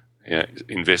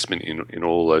investment in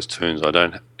all those toons.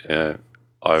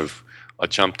 I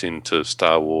jumped into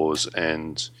Star Wars,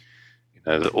 and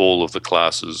all of the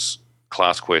class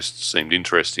quests seemed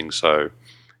interesting. So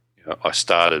I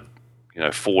started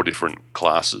 4 different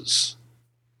classes,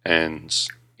 and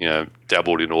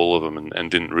dabbled in all of them,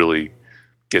 and didn't really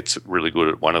get really good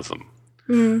at one of them.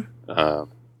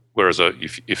 Whereas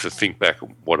if I think back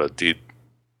what I did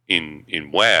in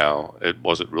WoW, it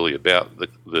wasn't really about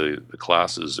the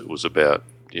classes. It was about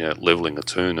leveling a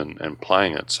toon and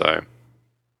playing it. So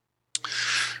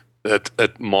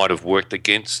it might have worked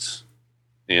against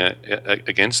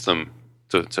them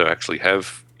to actually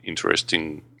have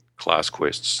interesting class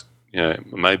quests.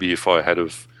 Maybe if I had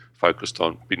have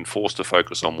been forced to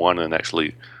focus on one and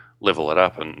actually level it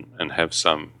up and have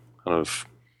some kind of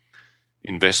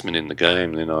investment in the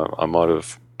game, then I might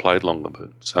have played longer.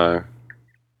 But so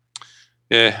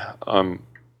yeah, I mean,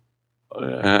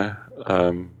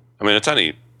 it's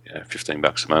only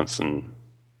 $15 a month, and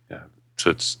so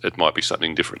it might be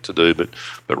something different to do. But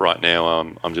right now,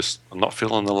 I'm not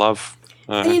feeling the love.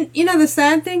 And the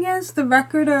sad thing is, the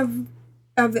record of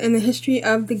in the history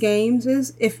of the games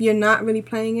is, if you're not really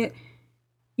playing it,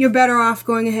 you're better off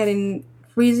going ahead and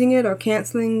freezing it or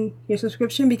canceling your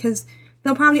subscription, because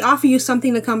they'll probably offer you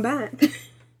something to come back.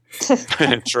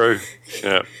 True.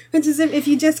 Yeah. Which is if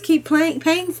you just keep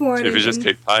paying for it. If you just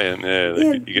keep paying,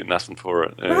 you get nothing for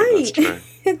it. Yeah, right. That's true.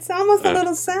 It's almost a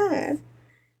little sad.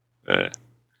 Yeah.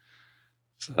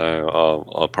 So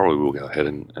I probably will go ahead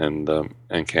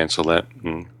and cancel that.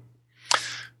 And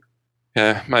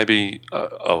maybe.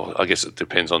 I guess it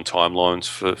depends on timelines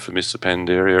for Mists of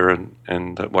Pandaria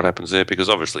and what happens there, because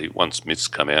obviously once Mists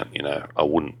come out, I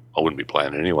wouldn't be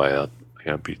playing it anyway.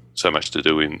 There'd be so much to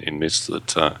do in Mists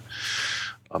that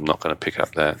I'm not going to pick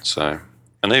up that. So,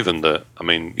 and even the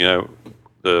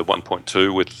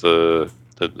 1.2 with the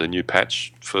new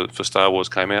patch for Star Wars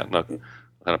came out, and I kind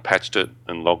of patched it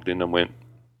and logged in and went,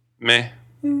 meh,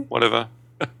 whatever.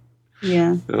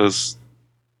 Yeah, it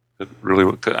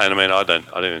really. And I mean, I don't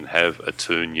even have a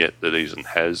toon yet that even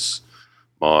has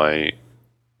my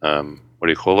what do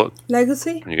you call it?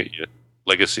 Legacy. You get your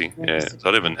Legacy. Yeah, so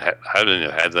I haven't even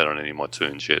had that on any of my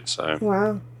tunes yet. So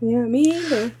wow, yeah, me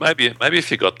either. Maybe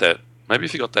if you got that,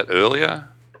 earlier,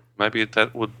 maybe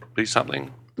that would be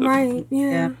something. Right.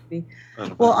 Yeah.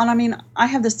 Well, and I mean, I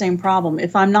have the same problem.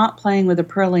 If I'm not playing with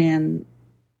Aprillian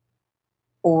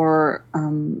or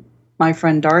my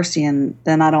friend Darcian,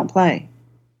 then I don't play.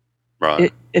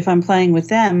 Right. If I'm playing with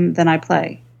them, then I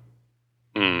play.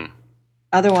 Mm.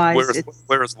 Otherwise,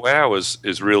 whereas WoW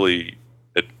is really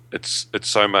it's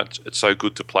so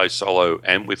good to play solo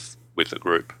and with a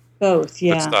group. Both,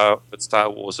 yeah. But Star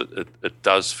Wars, it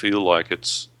does feel like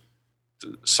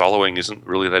soloing isn't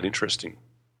really that interesting.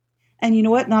 And you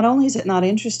know what? Not only is it not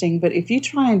interesting, but if you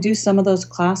try and do some of those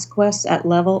class quests at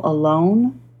level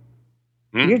alone,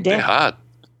 you're dead. They're hard.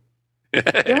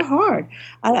 They're hard.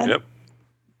 Yep.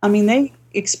 I mean, they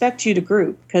expect you to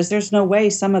group because there's no way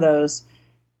some of those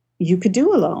you could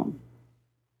do alone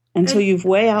until you've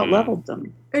way out leveled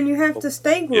them. And you have to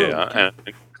stay grouped. Yeah,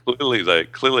 and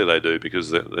clearly they do,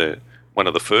 because they're one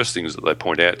of the first things that they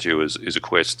point out to you is a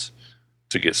quest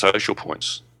to get social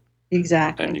points.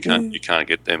 Exactly. And you can't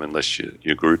get them unless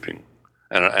you're grouping.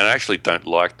 And I actually don't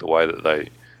like the way that they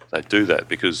do that,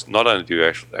 because not only do you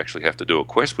actually have to do a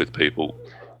quest with people,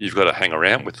 you've got to hang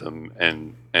around with them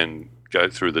and go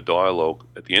through the dialogue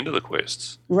at the end of the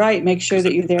quests. Right, make sure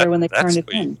that you're there when they turn it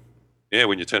in. Yeah,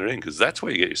 when you turn it in, because that's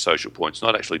where you get your social points,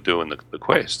 not actually doing the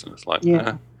quest. And it's like,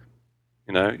 you're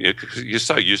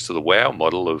so used to the WoW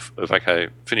model of okay,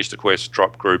 finish the quest,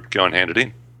 drop group, go and hand it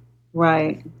in.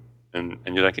 Right. And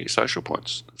you don't get your social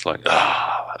points. It's like,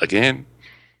 again.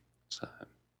 So,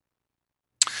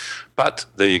 but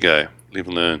there you go, live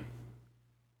and learn.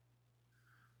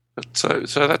 But so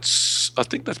I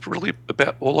think that's really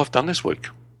about all I've done this week.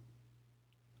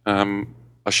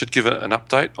 I should give an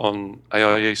update on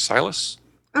AIE Salus.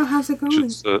 Oh, how's it going? Which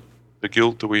is the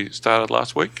guild that we started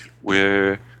last week.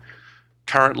 We're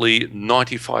currently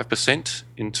 95%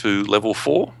 into level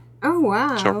 4. Oh,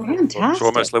 wow. Fantastic. We're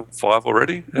almost level 5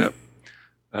 already. Yeah.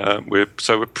 We're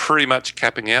pretty much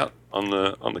capping out on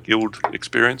the guild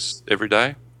experience every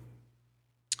day.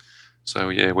 So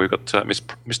yeah, we've got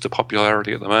Mr.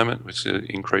 Popularity at the moment, which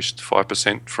increased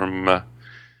 5% from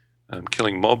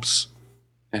killing mobs,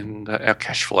 and our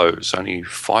cash flow is only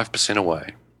 5%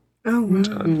 away. Oh, wow.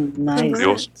 So nice. pretty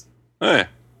awesome. Yeah,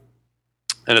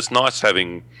 and it's nice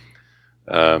having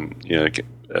a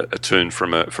tune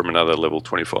from another level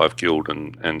 25 guild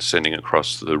and sending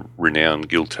across the renowned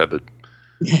guild tabard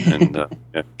and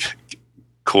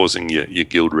causing your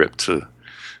guild rep to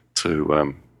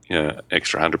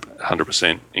extra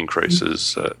 100%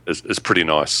 increases is pretty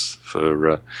nice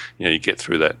for you get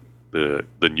through that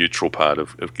the neutral part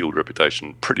of guild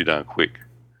reputation pretty darn quick.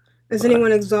 Is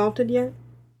anyone exalted yet?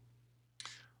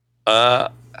 I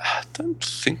don't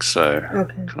think so.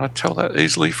 Okay. Can I tell that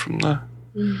easily from the?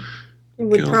 It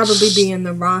would guilds? probably be in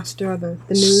the roster or the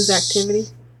news activity.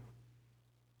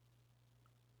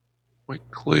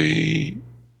 Weekly.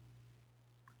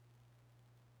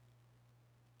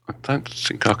 I don't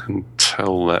think I can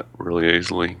tell that really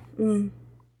easily. I'm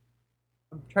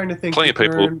trying to think. Plenty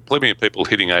of people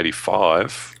hitting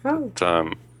 85. Oh.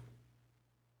 But,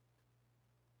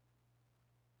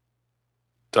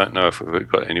 don't know if we've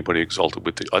got anybody exalted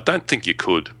with it. I don't think you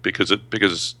could because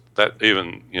that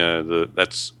even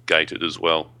that's gated as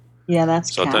well. Yeah,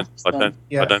 that's so. capped, I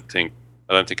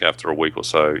don't think after a week or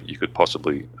so you could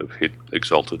possibly have hit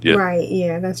exalted yet. Right.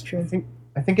 Yeah, that's true.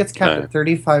 I think it's capped at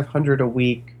 3,500 a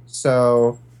week.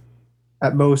 So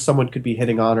at most, someone could be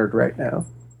hitting honored right now.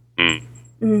 Yeah,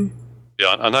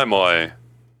 I know my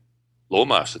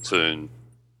Lawmaster tune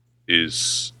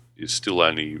is still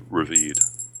only revered.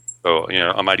 So,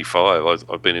 I'm 85.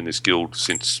 I've been in this guild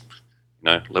since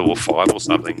level 5 or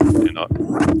something, and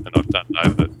I've done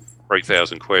over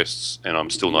 3,000 quests, and I'm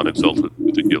still not exalted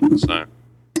with the guild. So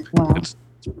wow.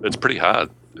 It's pretty hard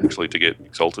actually to get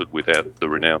exalted without the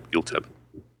renowned guild tab.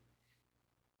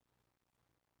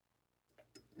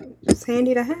 It's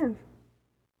handy to have.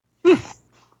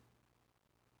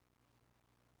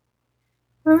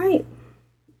 All right.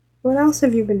 What else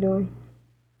have you been doing?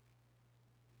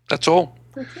 That's all.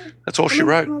 That's all she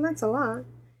wrote. Well, that's a lot.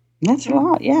 That's a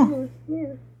lot, yeah.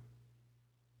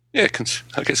 Yeah,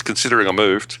 I guess considering I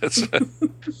moved, that's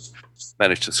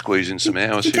managed to squeeze in some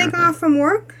hours Did you here. take off from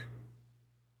work?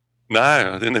 No,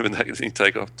 I didn't even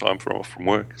take off time from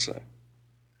work. So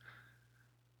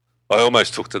I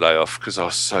almost took today off because I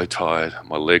was so tired.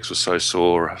 My legs were so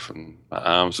sore and my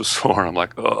arms were sore. And I'm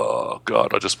like, oh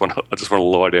God, I just want to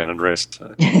lie down and rest.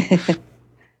 So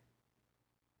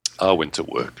I went to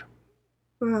work.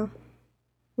 Wow,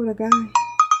 what a guy.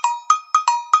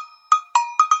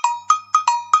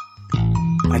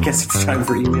 I guess it's time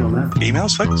for email now.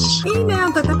 Emails, folks? Email,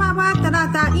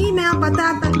 email,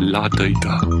 La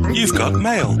data. You've got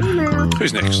mail. email.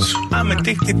 Who's next? I'm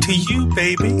addicted to you,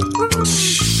 baby.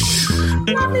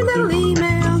 Lovely little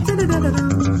email.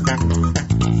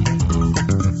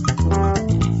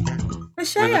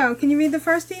 Michelle, can you read the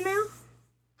first email?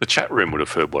 The chat room would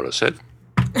have heard what I said.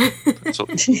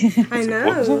 I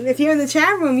know. If you're in the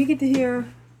chat room, you get to hear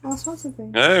all sorts of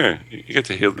things. No, you get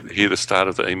to hear the start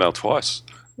of the email twice.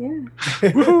 Yeah.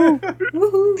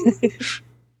 Woohoo!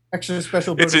 Extra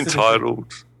special bonus It's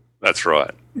entitled, that's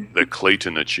right, the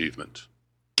Clayton Achievement.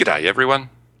 G'day, everyone.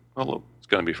 Oh, look, it's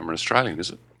going to be from an Australian,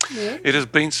 is it? Yeah. It has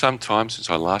been some time since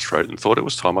I last wrote and thought it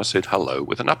was time I said hello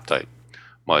with an update.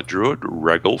 My druid,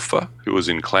 Ragulfa, who was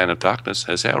in Clan of Darkness,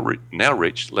 has now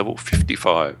reached level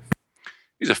 55.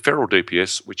 He's a feral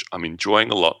DPS, which I'm enjoying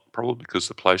a lot, probably because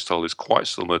the playstyle is quite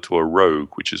similar to a rogue,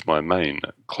 which is my main,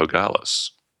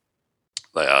 Clogalis.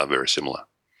 They are very similar.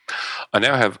 I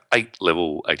now have 8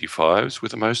 level 85s,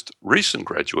 with the most recent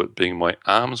graduate being my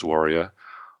arms warrior.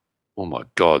 Oh my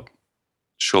God,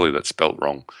 surely that's spelt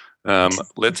wrong.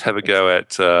 Let's have a go at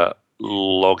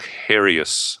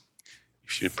Logherius.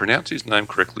 If you pronounce his name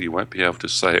correctly, you won't be able to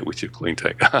say it with your clean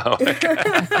tech. I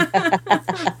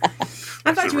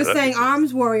thought you were saying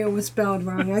Arms Warrior was spelled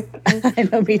wrong. I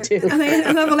know, me too. I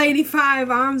mean, level 85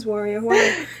 Arms Warrior.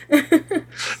 Wow.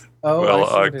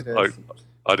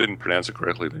 I didn't pronounce it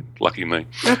correctly then. Lucky me.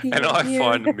 Lucky and I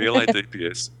find melee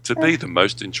DPS to be the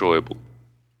most enjoyable.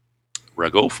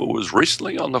 Ragolfa was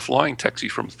recently on the flying taxi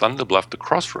from Thunderbluff to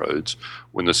Crossroads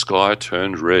when the sky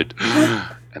turned red.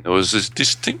 And there was this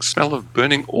distinct smell of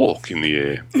burning orc in the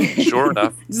air. Sure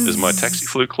enough, as my taxi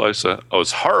flew closer, I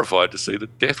was horrified to see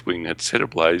that Deathwing had set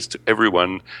ablaze to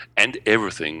everyone and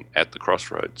everything at the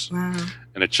Crossroads. Wow.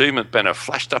 An achievement banner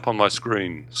flashed up on my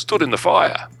screen. Stood in the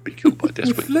fire. Be killed by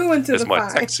Deathwing. Flew into as the my fire.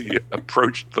 taxi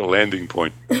approached the landing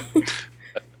point.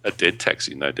 A dead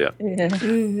taxi, no doubt. Yeah.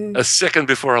 Mm-hmm. A second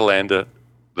before I landed,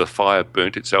 the fire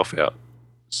burnt itself out.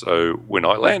 So when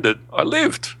I landed, I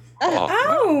lived.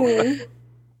 Oh.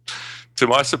 To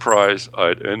my surprise, I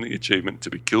had earned the achievement to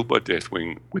be killed by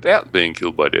Deathwing without being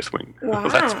killed by Deathwing. Wow.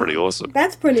 That's pretty awesome.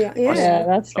 That's pretty, yeah.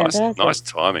 That's fantastic. Nice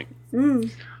timing.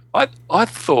 Mm. I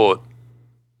thought,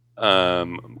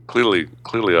 clearly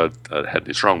I had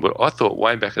this wrong, but I thought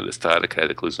way back at the start of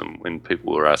Cataclysm when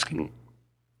people were asking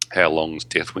how long's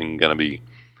Deathwing going to be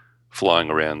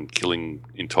flying around killing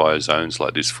entire zones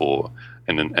like this for,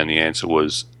 and the answer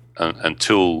was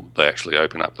until they actually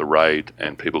open up the raid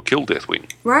and people kill Deathwing.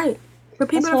 Right. But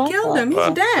people have killed him.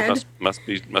 He's dead.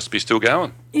 Must be still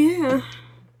going. Yeah.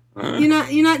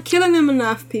 You're not killing him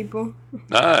enough, people.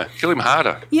 No, kill him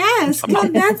harder. Yes, kill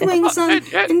Deathwing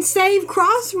and save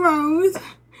Crossroads.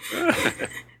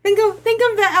 think of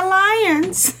the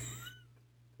Alliance.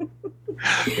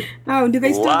 Oh, do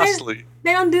they still? Lastly,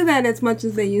 they don't do that as much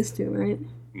as they used to, right?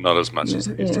 Not as much as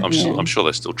they used to. I'm sure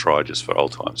they still try just for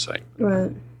old time's sake.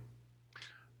 Right.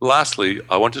 Lastly,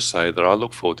 I want to say that I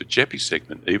look forward to Jeppy's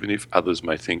segment, even if others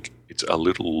may think it's a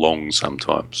little long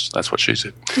sometimes. That's what she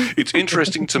said. It's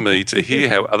interesting to me to hear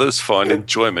how others find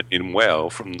enjoyment in WoW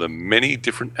from the many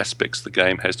different aspects the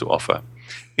game has to offer.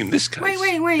 In this case...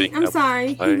 Wait. I'm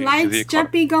sorry. He likes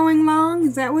Jeppy going long?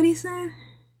 Is that what he said?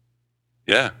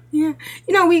 Yeah. Yeah.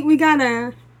 We got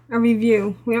a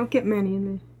review. We don't get many,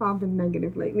 and they've all been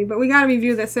negative lately. But we got a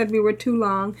review that said we were too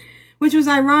long. Which was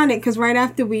ironic because right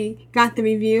after we got the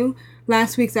review,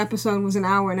 last week's episode was an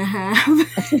hour and a half.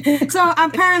 So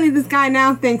apparently this guy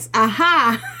now thinks,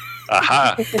 aha.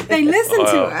 They listen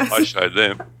to us. I showed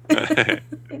them.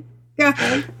 Go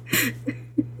ahead.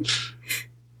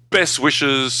 Best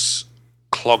wishes,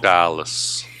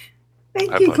 Clogalis.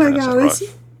 Thank you, Clogalis.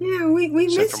 Right. Yeah, we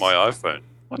missed. Except for my iPhone.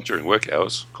 Not during work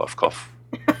hours. Cough, cough.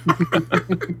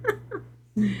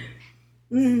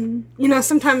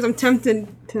 Sometimes I'm tempted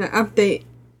to update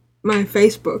my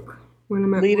Facebook when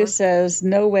I'm at Lita work. says,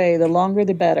 no way, the longer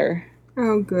the better.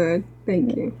 Oh, good.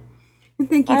 Thank you. And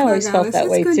thank you, I always felt that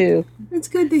way, too. It's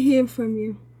good to hear from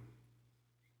you.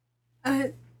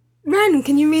 Ren,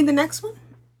 can you read the next one?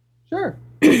 Sure.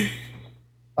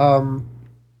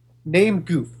 Name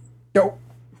Goof. Yo.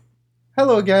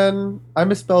 Hello again. I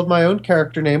misspelled my own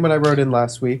character name when I wrote in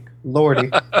last week. Lordy.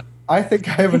 I think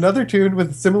I have another tune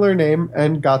with a similar name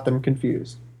and got them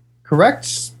confused. Correct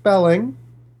spelling,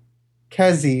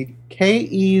 Kezi,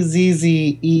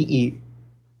 Kezzee,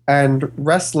 and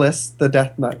Restless, the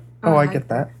Death Knight. Oh, I get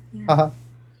that. Yeah.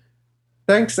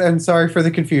 Thanks and sorry for the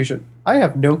confusion. I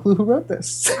have no clue who wrote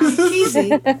this. Casey.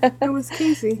 It was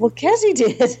Casey. Well, Kezi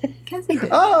did. Kezi did.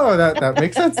 Oh, that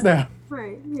makes sense now.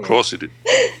 Right. Yeah. Of course he did.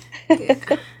 Yeah.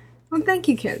 Well, thank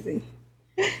you, Kezi.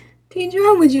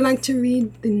 Pedro, would you like to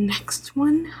read the next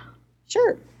one?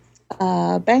 Sure.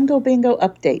 Bango Bingo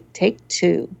Update, Take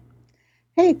 2.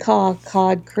 Hey,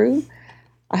 COD crew.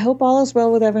 I hope all is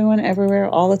well with everyone everywhere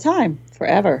all the time,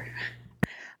 forever.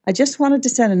 I just wanted to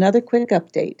send another quick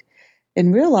update.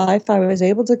 In real life, I was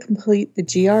able to complete the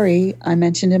GRE I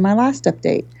mentioned in my last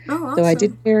update. Oh, awesome. Though I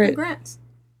did hear it. Congrats.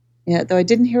 Yeah, though I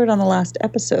didn't hear it on the last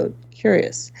episode.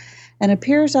 Curious. And it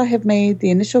appears I have made the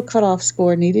initial cutoff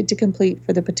score needed to complete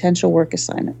for the potential work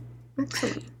assignment.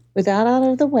 Excellent. With that out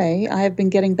of the way, I have been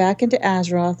getting back into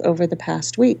Azeroth over the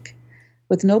past week.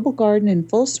 With Noble Garden in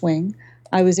full swing,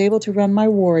 I was able to run my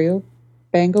warrior,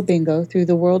 Bango Bingo, through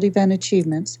the world event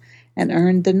achievements and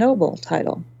earned the Noble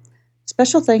title.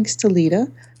 Special thanks to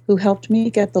Lita, who helped me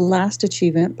get the last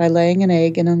achievement by laying an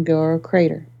egg in Ungoro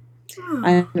Crater.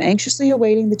 I am anxiously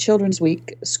awaiting the Children's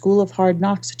Week School of Hard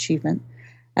Knocks achievement,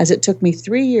 as it took me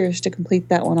 3 years to complete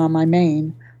that one on my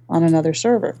main on another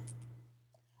server.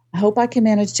 I hope I can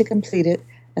manage to complete it,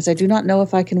 as I do not know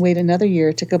if I can wait another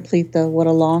year to complete the What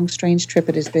a Long Strange Trip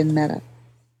It Has Been meta.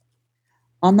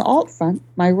 On the alt front,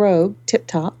 my rogue, Tip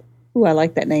Top, I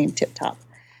like that name, Tip Top,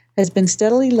 has been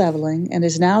steadily leveling and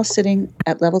is now sitting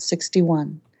at level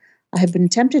 61. I have been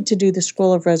tempted to do the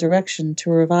Scroll of Resurrection to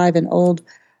revive an old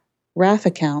RAF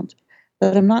account,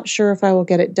 but I'm not sure if I will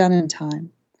get it done in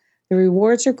time. The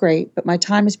rewards are great, but my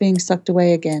time is being sucked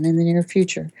away again in the near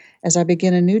future as I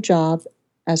begin a new job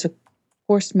as a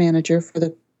course manager for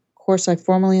the course I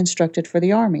formerly instructed for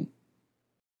the Army.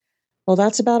 Well,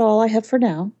 that's about all I have for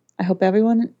now. I hope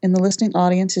everyone in the listening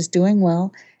audience is doing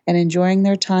well and enjoying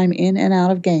their time in and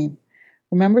out of game.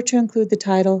 Remember to include the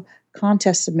title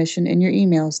contest submission in your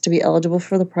emails to be eligible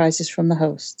for the prizes from the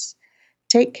hosts.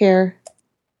 Take care.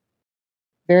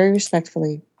 Very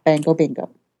respectfully, Bango Bingo.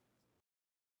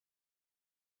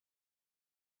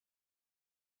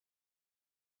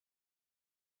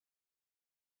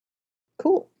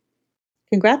 Cool.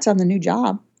 Congrats on the new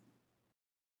job.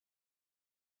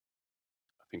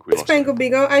 I think we lost Bango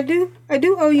Bingo, I do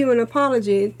owe you an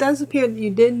apology. It does appear that you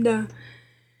did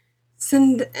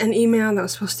send an email that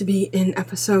was supposed to be in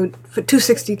episode for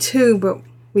 262, but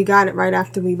we got it right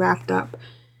after we wrapped up,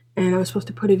 and I was supposed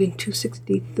to put it in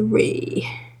 263.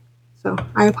 So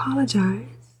I apologize.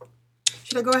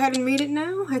 Should I go ahead and read it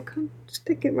now? I could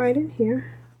stick it right in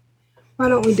here. Why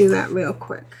don't we do that real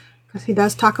quick? Because he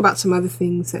does talk about some other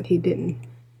things that he didn't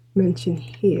mention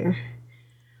here.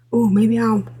 Oh, maybe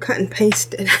I'll cut and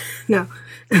paste it. No,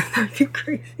 that'd be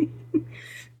crazy.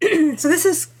 So this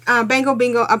is Bango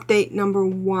Bingo update number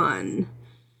 1.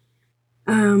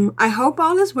 I hope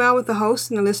all is well with the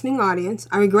host and the listening audience.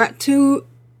 I regret to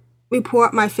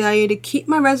report my failure to keep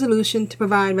my resolution to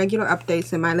provide regular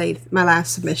updates in my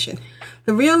last submission.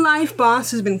 The real-life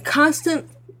boss has been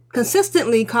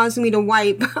consistently causing me to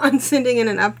wipe on sending in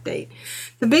an update.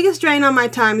 The biggest drain on my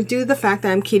time is due to the fact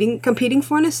that I'm competing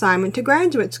for an assignment to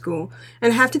graduate school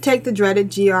and have to take the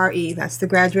dreaded GRE, that's the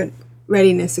Graduate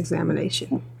Readiness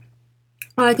Examination.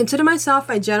 While I consider myself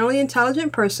a generally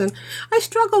intelligent person, I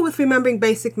struggle with remembering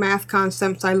basic math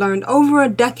concepts I learned over a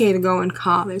decade ago in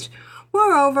college.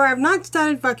 Moreover, I've not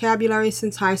studied vocabulary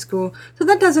since high school, so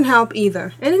that doesn't help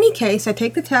either. In any case, I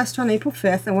take the test on April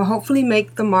 5th and will hopefully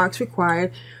make the marks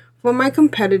required for my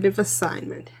competitive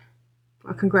assignment.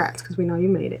 Well, congrats, because we know you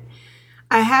made it.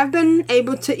 I have been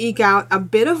able to eke out a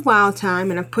bit of WoW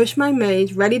time and have pushed my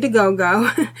mage, ready to go,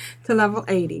 to level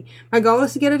 80. My goal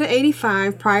is to get it to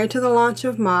 85 prior to the launch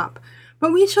of MOP,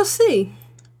 but we shall see.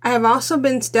 I have also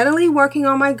been steadily working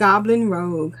on my goblin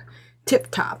rogue,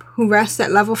 Tip Top, who rests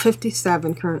at level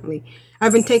 57 currently.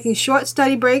 I've been taking short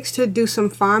study breaks to do some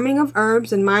farming of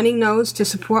herbs and mining nodes to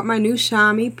support my new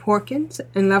Shami, Porkins,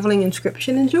 and leveling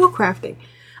inscription and jewel crafting.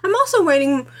 I'm also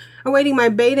awaiting my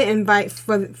beta invite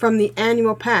from the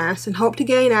annual pass and hope to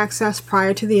gain access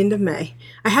prior to the end of May.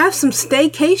 I have some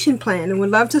staycation planned and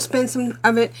would love to spend some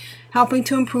of it helping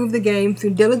to improve the game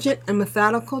through diligent and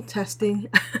methodical testing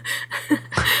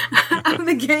of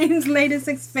the game's latest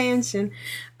expansion.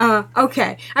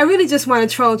 Okay, I really just want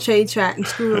to troll Trade Chat and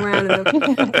screw around in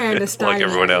the Panda style. Like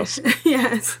everyone else.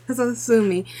 Yes, so sue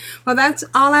me. Well, that's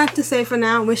all I have to say for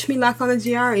now. Wish me luck on the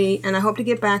GRE, and I hope to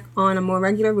get back on a more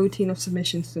regular routine of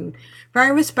submission soon.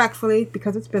 Very respectfully,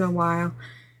 because it's been a while,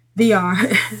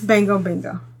 VR, Bango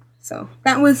Bingo. So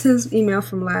that was his email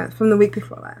from the week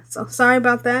before last. So sorry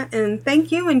about that, and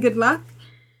thank you, and good luck.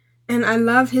 And I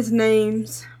love his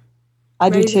names.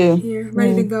 I do too.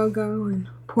 Ready to go, and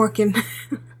Porkin.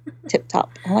 Tip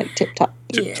Top. I like Tip Top.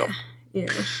 Tip Top. Yeah.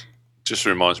 Just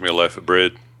reminds me of loaf of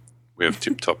bread. We have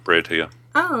Tip Top bread here.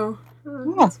 Oh.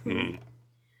 So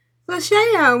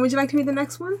Shaya, would you like to read the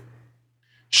next one?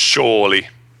 Surely.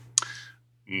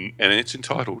 and it's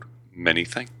entitled Many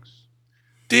Thanks.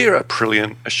 Dear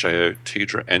Aprillian, Asheo,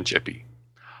 Tidra, and Jeppy,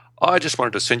 I just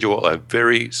wanted to send you all a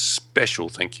very special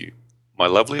thank you. My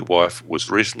lovely wife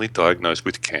was recently diagnosed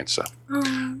with cancer.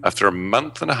 After a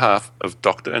month and a half of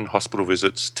doctor and hospital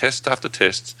visits, test after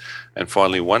test, and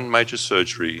finally one major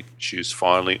surgery, she is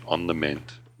finally on the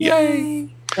mend. Yay!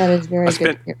 That is very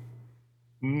good.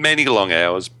 Many long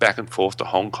hours back and forth to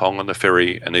Hong Kong on the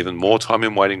ferry, and even more time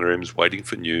in waiting rooms waiting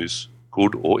for news,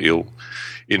 good or ill.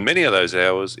 In many of those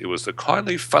hours, it was the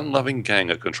kindly, fun-loving gang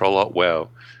at Ctrl Alt WoW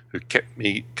who kept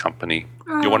me company.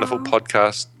 Your wonderful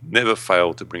podcast never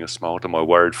failed to bring a smile to my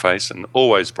worried face and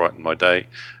always brightened my day,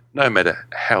 no matter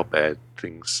how bad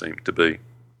things seemed to be.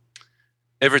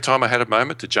 Every time I had a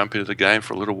moment to jump into the game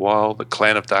for a little while, the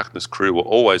Clan of Darkness crew were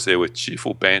always there with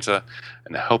cheerful banter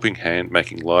and a helping hand,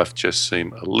 making life just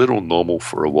seem a little normal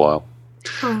for a while.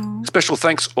 Special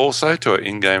thanks also to our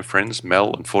in-game friends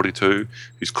Mel and 42,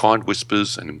 whose kind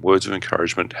whispers and words of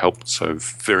encouragement helped so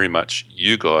very much.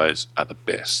 You guys are the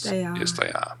best. They are. Yes,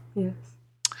 they are. Yes.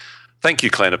 Thank you,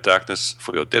 Clan of Darkness,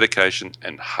 for your dedication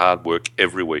and hard work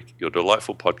every week. Your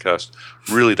delightful podcast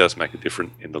really does make a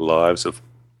difference in the lives of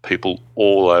people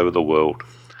all over the world.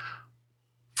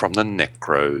 From the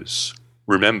Necros,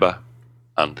 remember,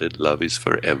 undead love is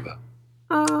forever.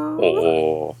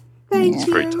 Oh, thank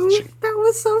you. Very touching. That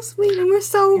was so sweet, and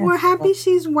we're happy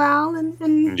she's well,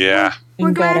 and yeah,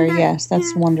 we're glad better. that, Yes,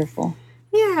 that's wonderful.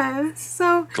 Yeah,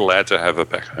 so glad to have her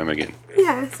back home again.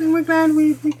 Yes, and we're glad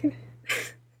we could.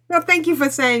 Well, thank you for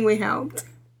saying we helped.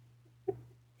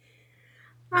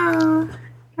 Oh,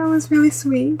 that was really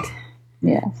sweet.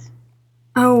 Yes.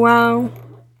 Oh, wow.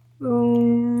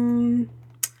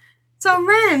 So,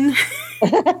 Ren.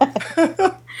 Look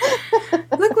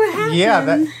what happened.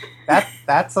 Yeah,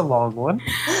 that's a long one.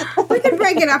 We could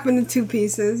break it up into two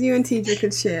pieces. You and TJ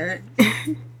could share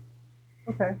it.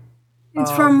 Okay.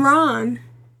 It's from Ron.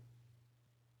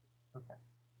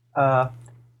 Okay.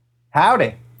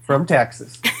 Howdy from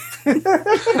Texas.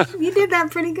 You did that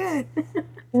pretty good.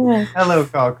 Hello,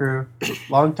 Call Crew.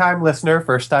 Long-time listener,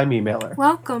 first-time emailer.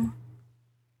 Welcome.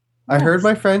 I heard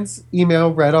my friend's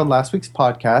email read on last week's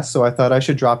podcast, so I thought I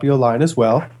should drop you a line as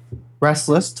well.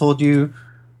 Restless told you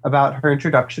about her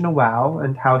introduction to WoW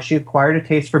and how she acquired a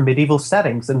taste for medieval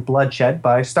settings and bloodshed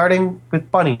by starting with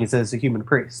bunnies as a human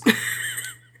priest.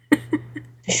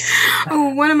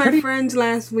 One of my friends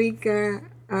last week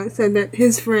said that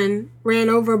his friend ran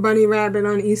over a bunny rabbit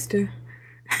on Easter.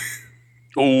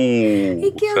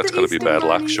 Oh, that's got to be bad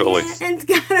luck, surely. Yeah, it's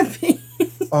got to be.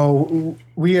 Oh,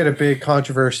 we had a big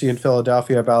controversy in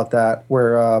Philadelphia about that,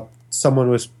 where someone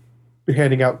was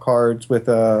handing out cards with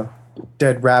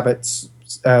dead rabbits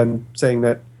and saying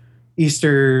that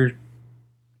Easter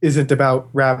isn't about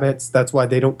rabbits. That's why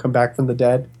they don't come back from the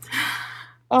dead.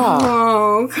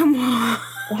 Oh, come on.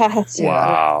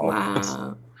 Wow.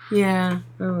 Wow. Yeah.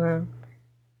 Oh,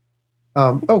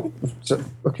 wow.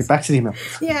 Okay, back to the email.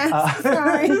 Yeah,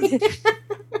 sorry.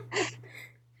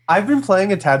 I've been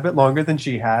playing a tad bit longer than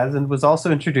she has and was also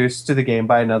introduced to the game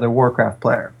by another Warcraft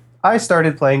player. I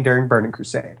started playing during Burning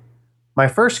Crusade. My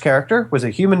first character was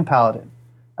a human paladin.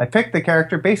 I picked the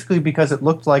character basically because it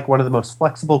looked like one of the most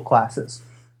flexible classes.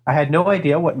 I had no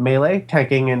idea what melee,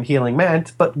 tanking, and healing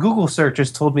meant, but Google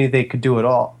searches told me they could do it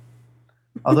all.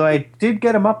 Although I did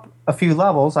get him up a few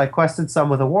levels, I quested some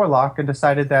with a warlock and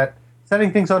decided that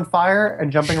setting things on fire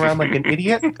and jumping around like an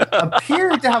idiot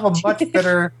appeared to have a much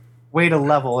better way to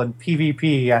level in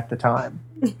PvP at the time.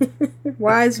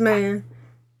 Wise man.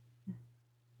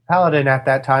 Paladin at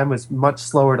that time was much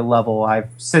slower to level. I've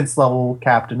since level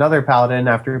capped another Paladin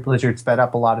after Blizzard sped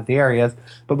up a lot of the areas,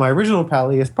 but my original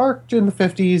Pally is parked in the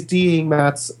 50s, DEing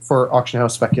mats for auction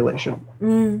house speculation.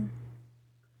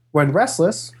 When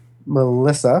Restless,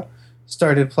 Melissa,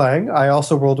 started playing, I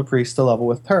also rolled a priest to level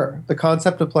with her. The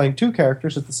concept of playing two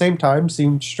characters at the same time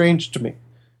seemed strange to me.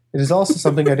 It is also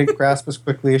something I didn't grasp as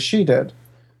quickly as she did.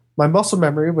 My muscle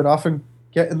memory would often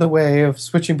get in the way of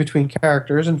switching between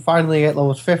characters, and finally at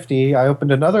level 50, I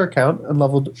opened another account and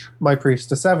leveled my priest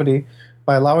to 70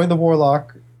 by allowing the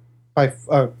warlock by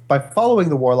following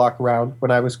the warlock around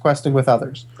when I was questing with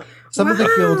others. Some of the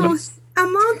guilds, a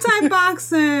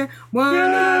multi-boxer, one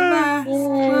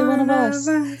of us.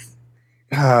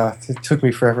 It took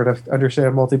me forever to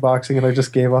understand multi-boxing, and I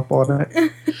just gave up on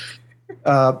it.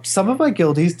 Some of my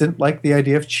guildies didn't like the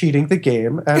idea of cheating the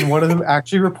game, and one of them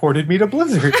actually reported me to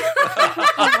Blizzard.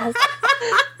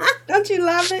 Don't you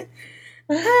love it?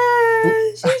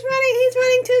 He's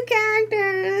running two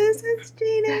characters. That's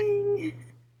cheating.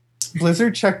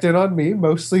 Blizzard checked in on me,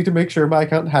 mostly to make sure my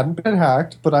account hadn't been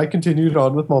hacked, but I continued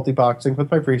on with multi-boxing with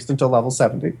my priest until level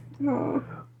 70. Oh.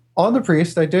 On the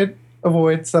priest, I did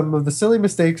avoid some of the silly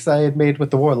mistakes I had made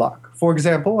with the warlock. For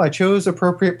example, I chose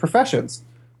appropriate professions.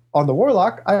 On the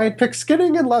warlock, I had picked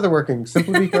skinning and leatherworking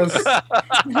simply because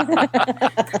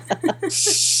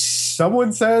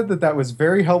someone said that was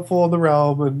very helpful in the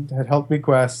realm and had helped me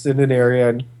quest in an area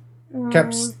and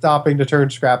kept stopping to turn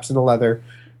scraps into leather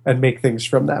and make things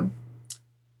from them.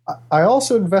 I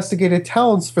also investigated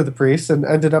talents for the priest and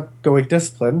ended up going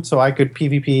discipline so I could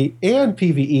PvP and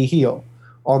PvE heal.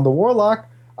 On the warlock,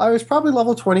 I was probably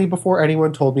level 20 before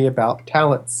anyone told me about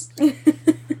talents.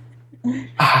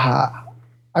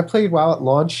 I played WoW at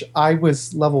launch. I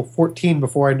was level 14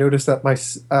 before I noticed that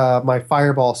my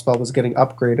fireball spell was getting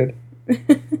upgraded.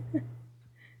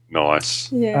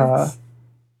 Nice. Yes.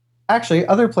 Actually,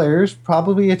 other players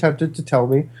probably attempted to tell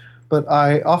me, but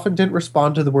I often didn't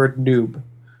respond to the word noob.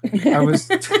 I was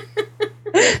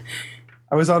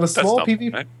on a small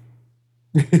PvP.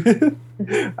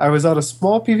 I was on a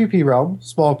small PvP realm.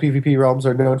 Small PvP realms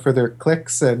are known for their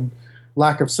cliques and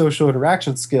lack of social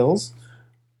interaction skills.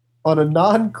 On a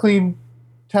non-clean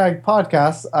tag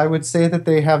podcast, I would say that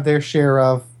they have their share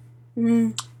of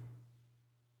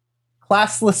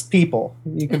classless people.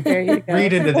 You can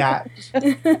read into that.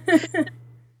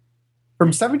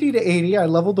 From 70 to 80, I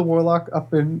leveled the warlock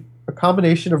up in a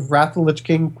combination of Wrath of the Lich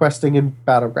King questing and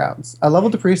battlegrounds. I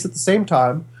leveled the priest at the same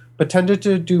time, but tended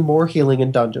to do more healing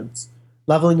in dungeons.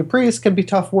 Leveling a priest can be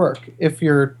tough work. If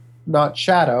you're not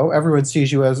Shadow, everyone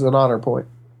sees you as an honor point.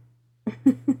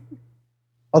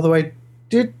 Although I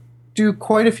did do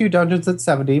quite a few dungeons at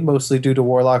 70, mostly due to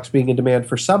warlocks being in demand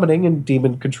for summoning and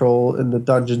demon control in the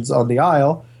dungeons on the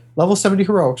Isle, level 70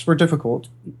 heroics were difficult,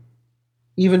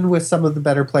 even with some of the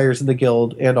better players in the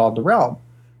guild and on the realm.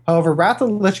 However, Wrath of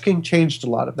the Lich King changed a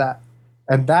lot of that,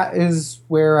 and that is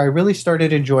where I really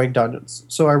started enjoying dungeons.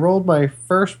 So I rolled my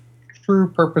first true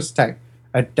purpose tank,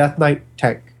 a Death Knight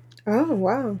tank. Oh,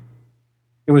 wow.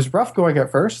 It was rough going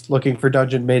at first. Looking for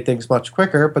dungeon made things much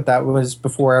quicker, but that was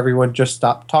before everyone just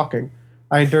stopped talking.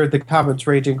 I endured the comments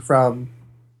ranging from,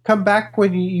 come back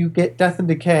when you get Death and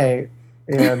Decay,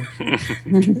 and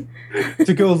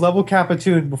to go level cap a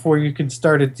tune before you can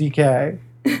start a DK,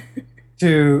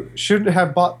 to shouldn't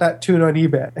have bought that tune on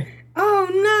eBay.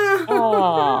 Oh, no.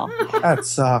 Aww. That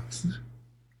sucks.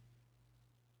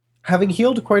 Having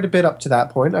healed quite a bit up to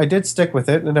that point, I did stick with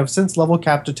it and have since level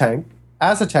capped a tank,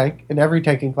 as a tank, in every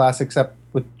tanking class except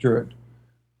with Druid.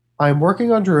 I am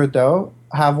working on Druid, though.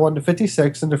 I have 1 to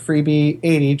 56 and a freebie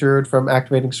 80 Druid from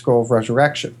activating Scroll of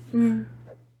Resurrection.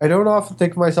 I don't often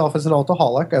think of myself as an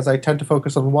altaholic, as I tend to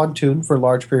focus on one tune for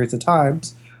large periods of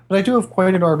times, but I do have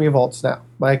quite an army of alts now.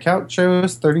 My account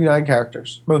shows 39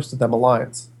 characters, most of them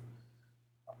Alliance.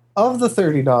 Of the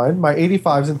 39, my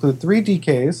 85s include 3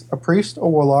 DKs, a priest, a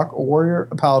warlock, a warrior,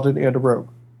 a paladin, and a rogue.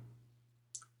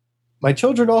 My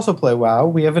children also play WoW.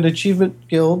 We have an achievement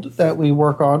guild that we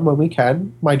work on when we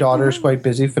can. My daughter is quite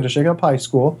busy finishing up high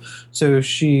school, so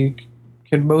she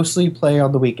can mostly play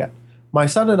on the weekend. My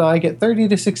son and I get 30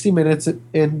 to 60 minutes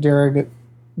in during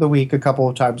the week a couple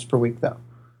of times per week, though.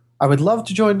 I would love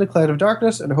to join the Clan of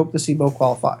Darkness and hope to see Mo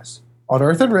qualifies. On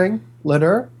Earth and Ring,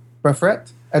 Linner,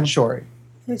 Brefret, and Shori.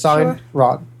 Signed,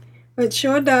 Ron. It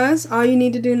sure does. All you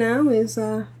need to do now is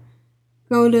go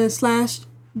to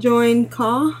 /join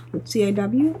CAW,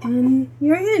 C-A-W, and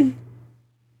you're in.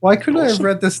 Why couldn't I have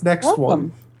read this next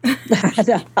one?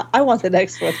 I want the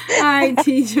next one. All right,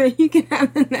 teacher, you can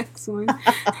have the next one.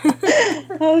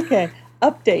 Okay,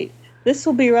 update. This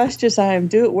will be rushed as I am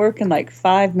due at work in like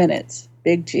 5 minutes.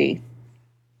 Big G.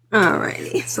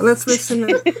 Alrighty, so let's listen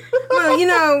to... Well,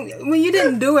 you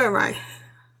didn't do it right.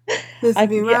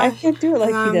 I can't do it like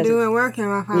he does. I'm doing work in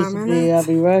about 5 minutes. I'll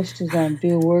be rushed as I'm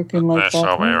due working like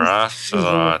 5 minutes. This will be rushed as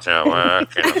I'm due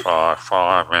work in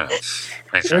 5 minutes.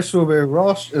 This will be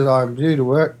rushed as I'm due to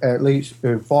work at least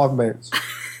in 5 minutes.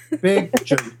 Big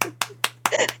G.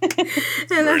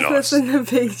 And let's listen to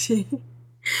Big G.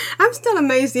 I'm still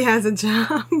amazed he has a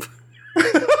job.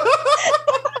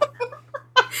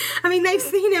 I mean, they've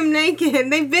seen him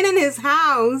naked. They've been in his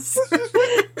house.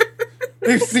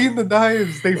 They've seen the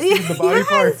knives. They've seen the body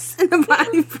parts. And the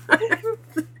body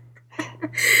parts.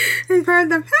 They've heard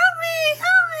them, help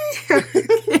me.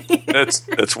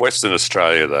 It's Western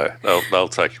Australia, though. They'll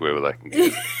take you wherever they can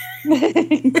get.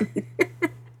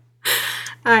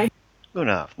 Hi. Good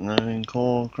afternoon,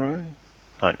 core crew.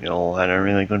 Hope you all had a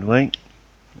really good week.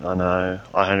 I know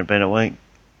I had a better week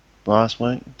last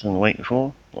week than the week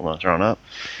before. Almost run up.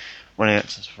 Went out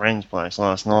to a friend's place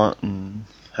last night and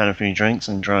had a few drinks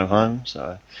and drove home,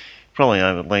 so probably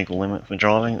over the legal limit for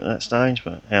driving at that stage,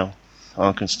 but hell,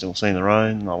 I could still see the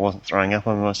road and I wasn't throwing up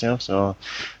on myself, so I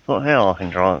thought, hell, I can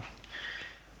drive.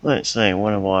 let's see,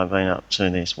 what have I been up to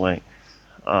this week?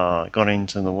 Got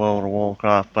into the World of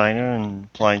Warcraft beta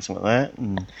and played some of that,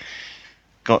 and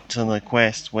got to the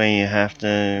quest where you have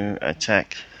to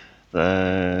attack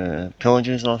the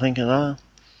pillagers, I think it are.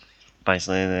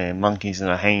 Basically, they're monkeys that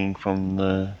are hanging from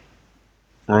the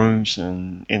roofs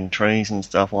and in trees and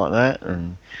stuff like that,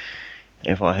 and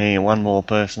if I hear one more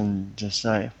person just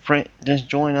say, "Fret, just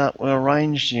join up with a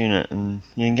ranged unit and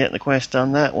you can get the quest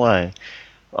done that way,"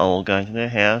 I will go to their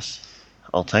house,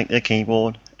 I'll take their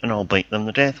keyboard, and I'll beat them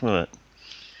to death with it.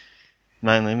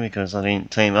 Mainly because I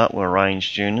didn't team up with a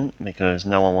ranged unit, because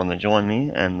no one wanted to join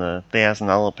me, and the 1,000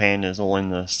 other pandas all in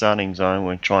the starting zone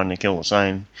were trying to kill the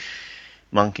same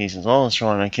monkeys as I was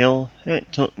trying to kill.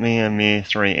 It took me a mere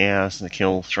 3 hours to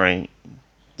kill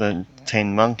the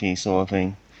 10 monkeys sort of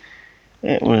thing.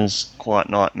 It was quite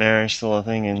nightmarish sort of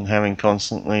thing, and having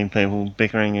constantly people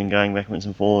bickering and going backwards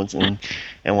and forwards, and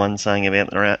one saying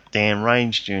about their damn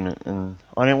ranged unit, and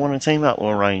I didn't want to team up with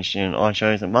a ranged unit. I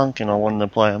chose a monk and I wanted to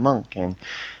play a monk, and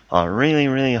I really,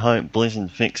 really hope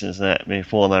Blizzard fixes that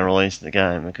before they release the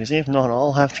game, because if not,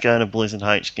 I'll have to go to Blizzard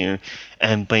HQ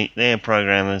and beat their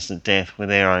programmers to death with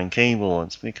their own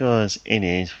keyboards, because it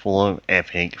is full of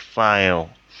epic fail.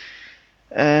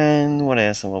 And what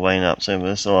else have I been up to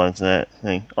besides that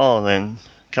thing? Oh, then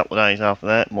a couple of days after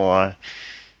that, my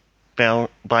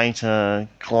beta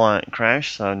client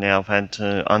crashed, so now I've had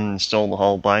to uninstall the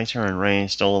whole beta and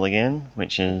reinstall it again,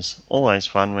 which is always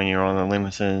fun when you're on a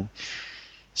limited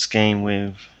scheme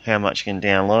with how much you can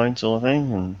download sort of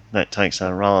thing, and that takes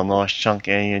a rather nice chunk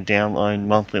out of your download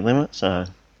monthly limit, so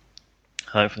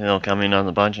hopefully they'll come in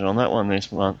under budget on that one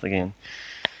this month again.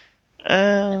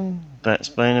 And that's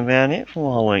been about it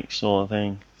for my week sort of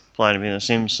thing. Played a bit of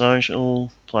Sims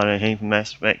Social, played a heap of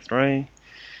Mass Effect 3,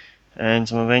 and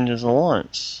some Avengers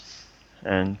Alliance.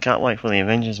 And can't wait for the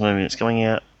Avengers movie that's coming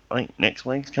out, I think next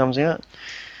week comes out.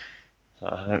 So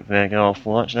I hope I go off and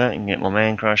watch that and get my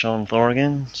man crush on Thor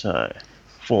again. So,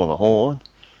 for the Horde,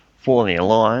 for the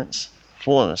Alliance,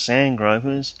 for the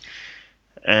Sandgropers,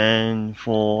 and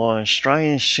for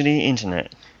Australia's shitty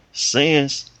internet. See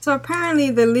us. So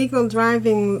apparently the legal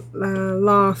driving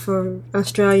law for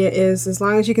Australia is as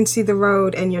long as you can see the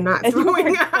road and you're not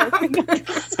throwing up.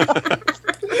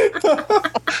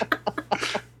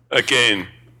 Again,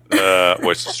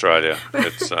 West Australia.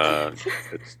 It's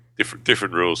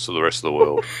different rules to the rest of the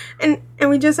world. And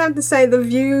we just have to say the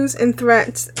views and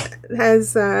threats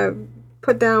as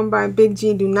put down by Big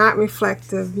G do not reflect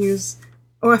the views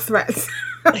or threats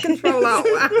of Ctrl Alt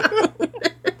WoW.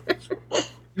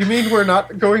 You mean we're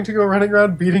not going to go running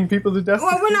around beating people to death?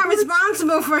 Well, we're not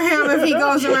responsible for him if he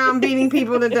goes around beating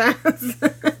people to death.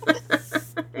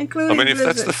 Including if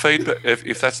that's the feedback,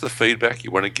 if that's the feedback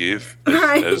you want to give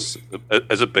as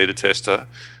a beta tester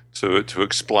to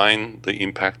explain the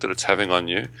impact that it's having on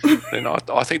you, then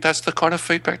I think that's the kind of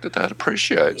feedback that they'd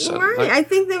appreciate. So right, I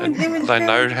think they would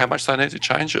know how much they need to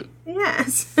change it.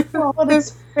 Yes. Well,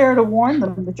 it's fair to warn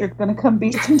them that you're going to come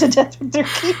beat them to death with their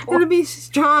keyboard. It'll be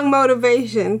strong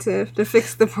motivation to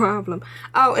fix the problem.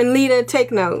 Oh, and Lita,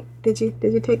 take note. Did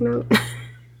you take note?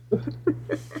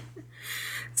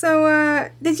 So,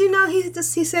 did you know he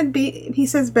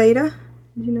says beta?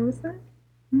 Did you notice that?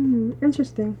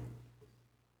 Interesting.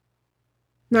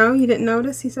 No, you didn't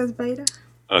notice he says beta?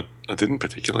 I didn't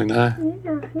particularly know.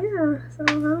 Yeah. So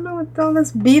I don't know what all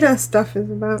this beta stuff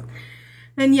is about.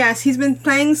 And yes, he's been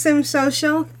playing Sim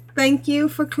Social. Thank you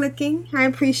for clicking. I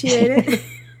appreciate it.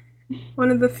 One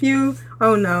of the few.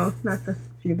 Oh no, not the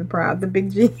few, the proud, the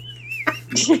Big G.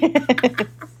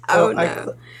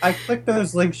 No. I clicked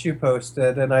those links you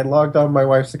posted, and I logged on my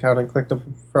wife's account and clicked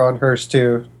on hers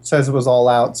too. It says it was all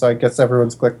out, so I guess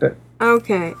everyone's clicked it.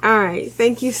 Okay, all right.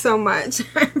 Thank you so much.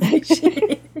 I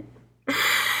appreciate it.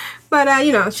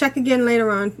 But check again later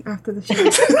on after the show.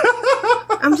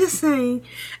 I'm just saying,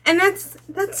 and that's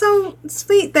so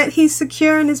sweet that he's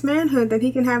secure in his manhood, that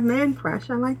he can have man crush.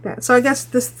 I like that. So I guess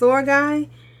this Thor guy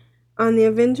on the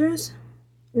Avengers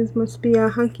must be a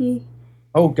hunky.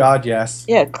 Oh God, yes.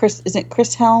 Yeah, isn't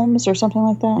Chris Helms or something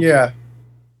like that? Yeah.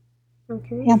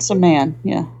 Okay. Handsome man,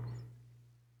 yeah.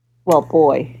 Well,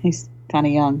 boy, he's kind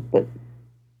of young, but.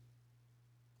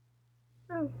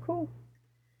 Oh, cool.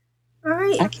 All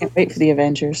right. I can't wait for the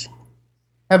Avengers.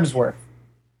 Hemsworth.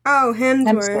 Oh,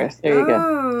 Hemsworth. There you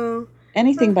go.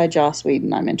 Anything by Joss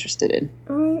Whedon, I'm interested in.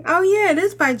 Oh yeah, it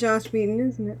is by Joss Whedon,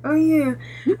 isn't it? Oh yeah.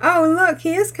 Oh look,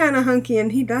 he is kind of hunky,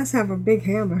 and he does have a big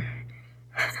hammer.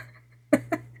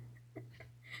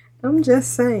 I'm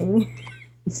just saying.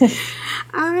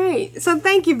 All right. So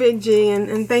thank you, Big G,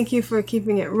 and thank you for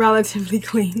keeping it relatively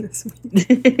clean this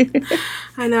week.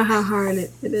 I know how hard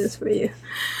it is for you.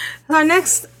 So our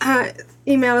next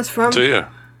email is from... Dear.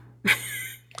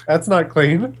 That's not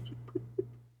clean.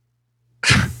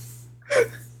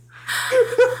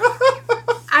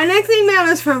 Our next email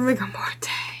is from Rigamorte.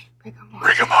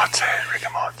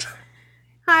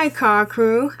 Hi, car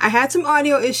crew. I had some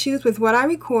audio issues with what I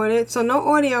recorded, so no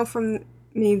audio from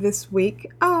me this week.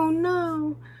 Oh,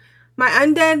 no. My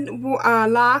undead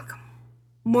lock,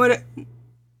 Mortagony.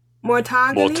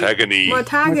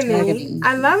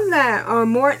 I love that. Or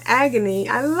Mort Agony.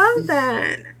 I love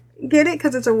that. Get it?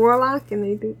 Because it's a warlock and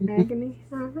they do agony.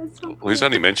 Oh, that's so cool. Well, he's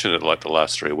only mentioned it like the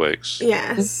last 3 weeks.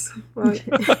 Yes. Well,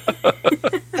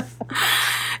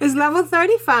 it's level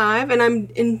 35, and I'm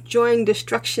enjoying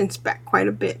Destruction Spec quite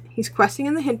a bit. He's questing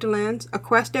in the hinterlands. A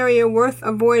quest area worth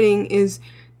avoiding is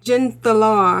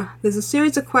Jinthalar. There's a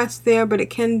series of quests there, but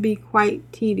it can be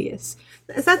quite tedious.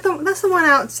 Is that that's the one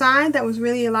outside that was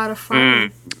really a lot of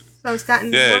fun? So it's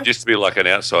gotten it used to be like an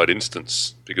outside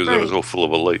instance because it was all full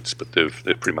of elites, but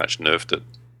they've pretty much nerfed it.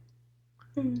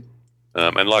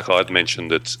 And like I'd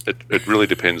mentioned, it really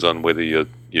depends on whether you're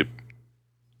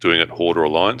doing it Horde or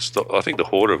Alliance. I think the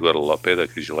Horde have got a lot better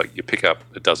because you pick up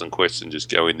a dozen quests and just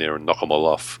go in there and knock them all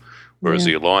off. Whereas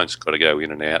the Alliance got to go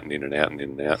in and out and in and out and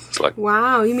in and out. It's like,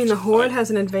 wow, you mean the Horde has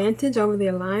an advantage over the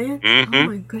Alliance? Mm-hmm. Oh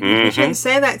my goodness, you shouldn't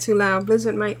say that too loud.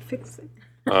 Blizzard might fix it.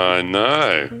 I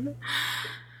know.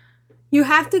 You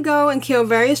have to go and kill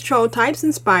various troll types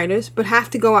and spiders, but have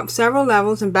to go up several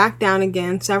levels and back down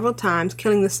again several times,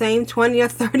 killing the same 20 or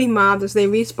 30 mobs as they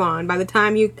respawn by the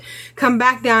time you come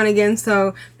back down again,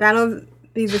 so that'll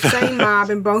be the same mob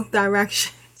in both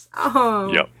directions.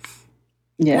 Oh. Yep.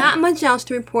 Yeah. Not much else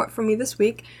to report from me this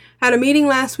week. Had a meeting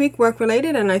last week,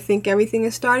 work-related, and I think everything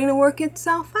is starting to work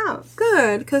itself out.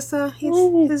 Good, because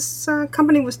his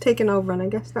company was taken over, and I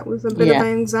guess that was a bit of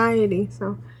anxiety,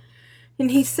 so... And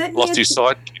he sent lost his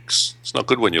sidekicks. It's not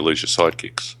good when you lose your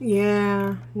sidekicks.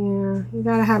 Yeah. You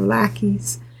gotta have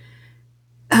lackeys.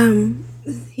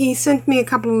 He sent me a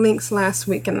couple of links last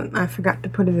week, and I forgot to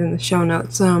put it in the show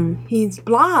notes. His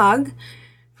blog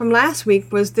from last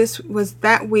week was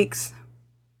that week's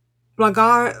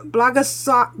Blogazara.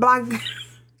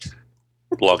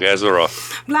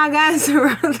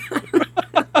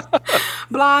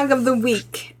 Blog of the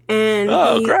week. And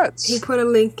he put a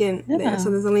link in there, so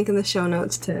there's a link in the show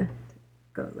notes to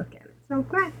go look at it. So,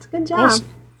 congrats. Good job. Awesome.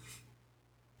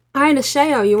 All right,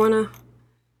 Asheo, you want to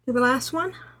do the last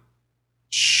one?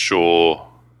 Sure.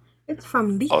 It's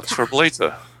from Lita. Oh, it's from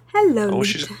Lita. Hello,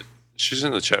 Lita. She's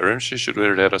in the chat room. She should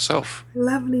read it out herself.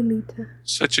 Lovely Lita.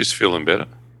 Said she's feeling better.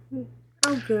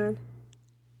 Oh, good.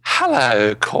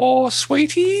 Hello, core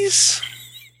sweeties.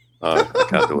 Oh, I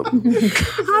can't do it.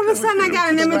 All of a sudden, I got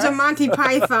an image of Monty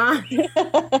Python. What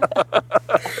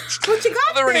you got?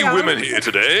 Are there any women here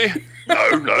today?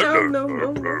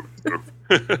 No.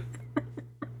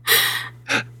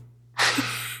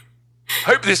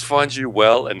 Hope this finds you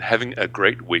well and having a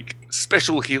great week.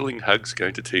 Special healing hugs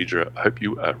going to Tidra. Hope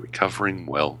you are recovering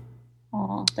well.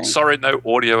 Oh, sorry, no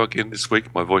audio again this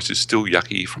week. My voice is still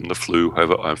yucky from the flu.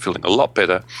 However, I'm feeling a lot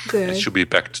better. Good. And should be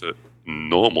back to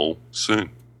normal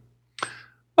soon.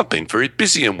 I've been very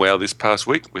busy in WoW this past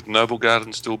week. With Noble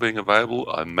Garden still being available,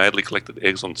 I madly collected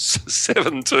eggs on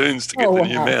 7 toons to get the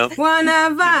new mount. One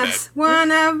of us.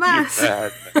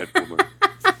 Mad woman.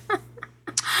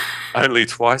 Only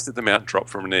twice did the mount drop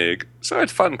from an egg, so I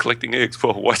had fun collecting eggs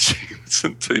while watching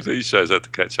some TV shows I had to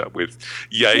catch up with.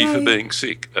 Yay for being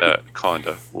sick.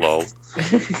 Kinda, lol.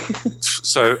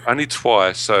 So only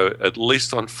twice, so at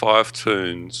least on 5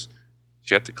 toons,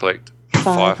 you had to collect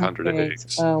 500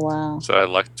 eggs. Oh, wow. So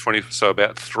like 20, so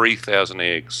about 3,000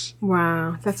 eggs.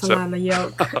 Wow, that's a lot of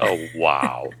yolk. Oh,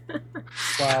 wow.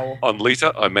 Wow. On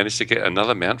Lita, I managed to get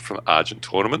another mount from Argent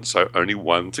Tournament, so only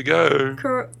 1 to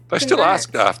go. They still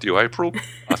asked after you, April.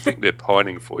 I think they're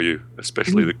pining for you,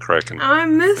 especially the Kraken. I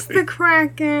miss the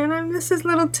Kraken. I miss his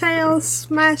little tail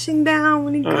smashing down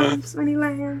when he comes, when he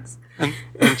lands. And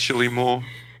Chili Moore.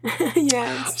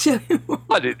 Yeah, it's Chili Moore.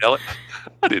 I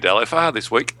did LFR this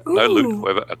week. No loot,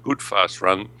 however, a good fast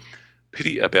run.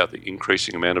 Pity about the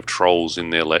increasing amount of trolls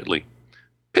in there lately.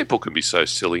 People can be so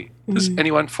silly. Does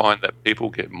anyone find that people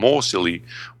get more silly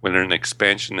when an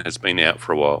expansion has been out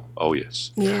for a while? Oh,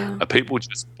 yes. Yeah. Are people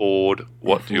just bored?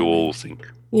 What do you all think?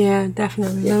 Yeah,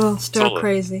 definitely. A little stir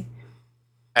crazy.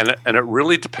 And it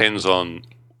really depends on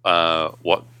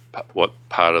what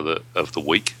part of the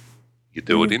week you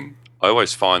do it in. I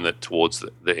always find that towards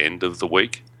the end of the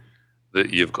week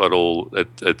that you've got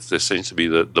there seems to be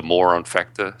the moron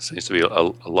factor seems to be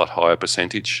a lot higher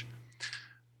percentage.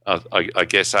 I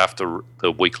guess after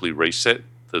the weekly reset,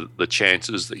 the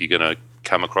chances that you're going to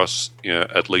come across,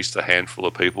 at least a handful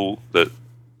of people that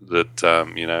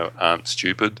aren't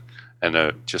stupid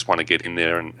and just want to get in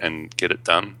there and get it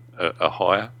done are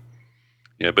higher.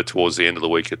 But towards the end of the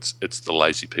week, it's the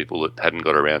lazy people that hadn't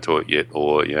got around to it yet,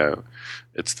 or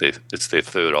it's their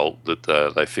third alt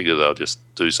that they figure they'll just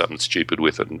do something stupid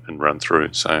with it and run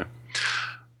through. So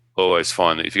always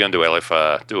find that if you're going to do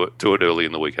LFR, do it early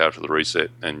in the week after the reset,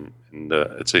 and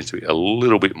it seems to be a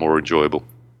little bit more enjoyable.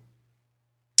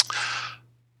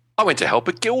 I went to help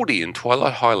a guildie in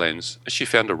Twilight Highlands as she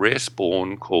found a rare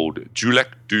spawn called Julak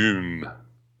Doom.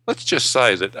 Let's just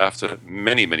say that after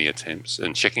many, many attempts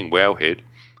and checking Wowhead,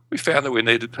 we found that we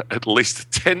needed at least a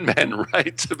 10-man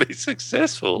raid to be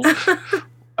successful.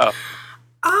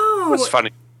 What's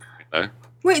funny,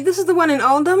 Wait, this is the one in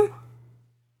Oldham?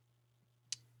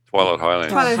 Twilight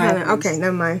Highlands. Twilight Highlands. Okay,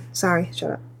 never mind. Sorry,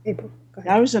 shut up. April, go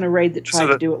ahead. I was in a raid that tried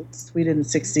to do it. We didn't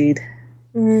succeed.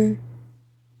 Mm.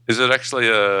 Is it actually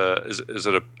is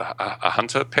it a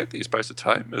hunter pet that you're supposed to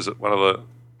tame? Is it one of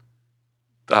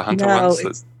the hunter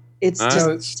ones?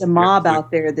 It's a mob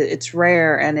out there that it's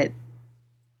rare and it.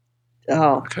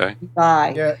 Oh, okay.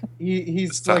 Bye. Yeah,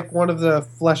 he's like one of the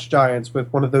flesh giants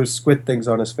with one of those squid things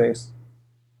on his face.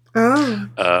 Oh.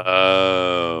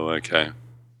 Oh, okay.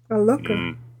 Oh, look.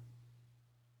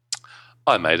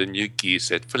 I made a new gear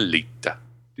set for Lita.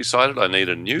 Decided I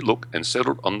needed a new look and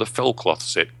settled on the fellcloth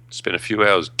set. Spent a few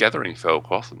hours gathering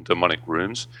fellcloth in demonic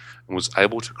rooms and was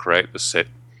able to create the set.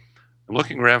 I'm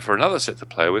looking around for another set to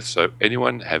play with, so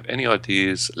anyone have any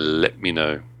ideas, let me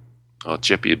know. Oh,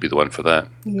 Jeppy would be the one for that.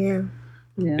 Yeah.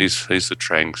 He's the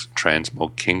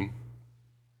transmog king.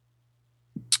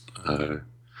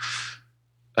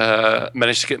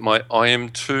 Managed to get my IM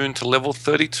tune to level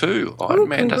 32. I'm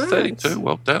Amanda 32.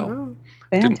 Well done. Oh,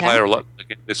 didn't play her a lot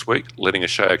again this week. Letting a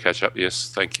show catch up.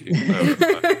 Yes, thank you.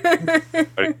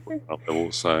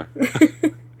 So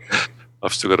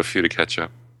I've still got a few to catch up.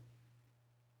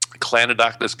 Clan of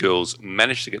Darkness girls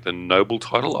managed to get the noble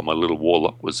title on my little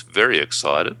warlock. Was very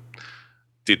excited.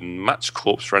 Did much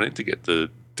corpse running to get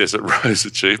the Desert Rose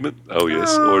achievement. Oh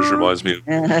yes, always reminds me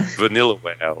of Vanilla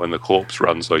WoW and the corpse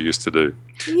runs I used to do.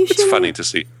 It's funny to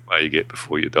see how you get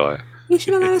before you die. You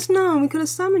should have let us know. We could have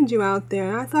summoned you out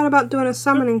there. I thought about doing a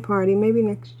summoning party maybe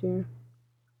next year.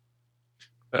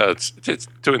 It's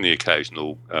doing the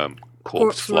occasional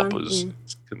corpse floppers.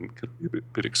 Can be a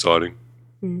bit exciting.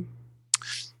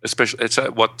 Especially, it's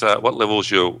at what level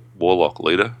is your warlock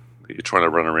leader that you're trying to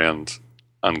run around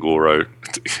Ungoro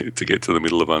to get to the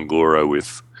middle of Ungoro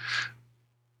with?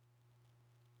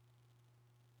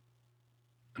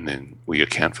 And then we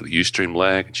account for the Ustream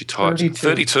lag, and she types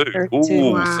 32.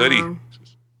 Ooh, wow. 30.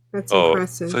 That's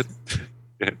impressive. 30.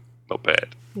 Yeah, not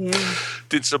bad. Yeah.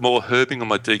 Did some more herbing on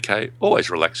my DK.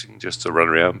 Always relaxing just to run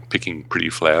around picking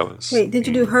pretty flowers. Wait, did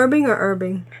you do herbing or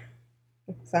herbing?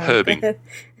 Herbing.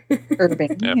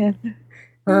 Herbing. Yeah.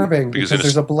 Herbing, because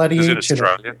there's a bloody H in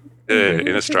Australia.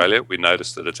 In Australia, we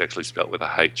noticed that it's actually spelt with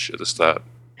a H at the start.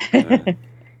 A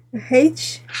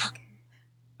H?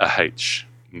 A H.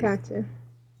 Gotcha.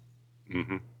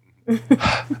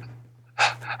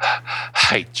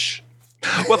 H.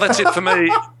 Well, that's it for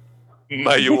me.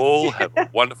 May you all have a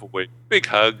wonderful week. Big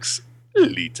hugs,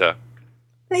 Lita.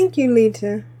 Thank you,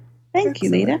 Lita. Thank you,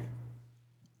 Lita.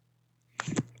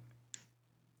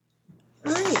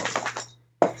 All right.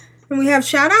 And we have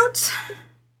shout-outs?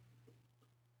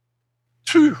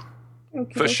 2.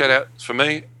 Okay. First shout-out for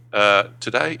me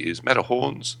today is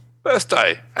Matterhorn's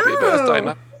birthday. Happy birthday,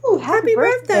 Matt. Ooh, happy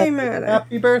birthday, Matt.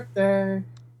 Happy birthday.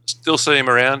 Still see him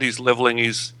around. He's leveling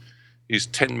his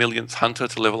 10 millionth hunter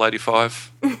to level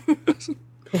 85.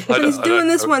 But he's doing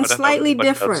this one slightly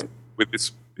different.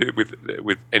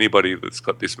 With anybody that's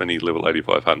got this many level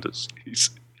 85 hunters,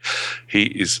 he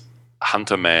is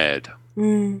hunter mad.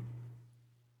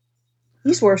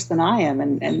 He's worse than I am,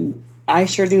 and I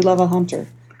sure do love a hunter.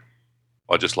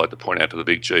 I'd just like to point out to the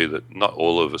Big G that not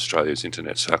all of Australia's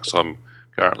internet sucks. I'm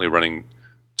currently running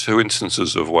 2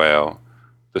 instances of WoW,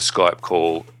 the Skype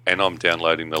call, and I'm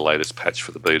downloading the latest patch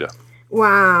for the beta.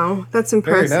 Wow, that's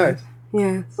impressive. Very nice.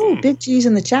 Yeah. Oh, Big G's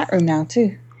in the chat room now,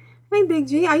 too. Hey, Big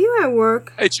G, are you at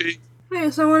work? Hey, G. Hey,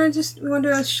 so we want to do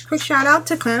a quick shout out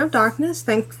to Clan of Darkness.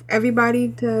 Thank everybody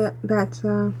that's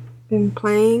been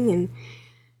playing and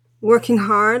working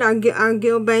hard. Our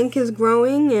guild bank is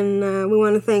growing, and we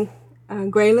want to thank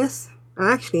Grayless.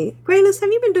 Actually, Grayless,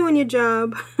 have you been doing your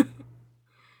job?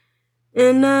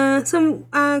 And some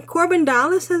Corbin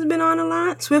Dallas has been on a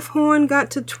lot. Swifthorn got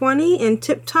to 20, and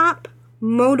Tip Top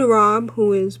Modarob,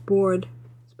 who is boredom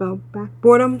spelled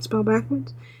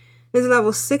backwards, is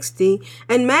level 60,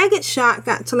 and Maggot Shot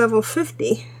got to level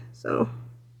 50. So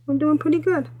we're doing pretty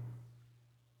good.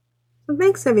 So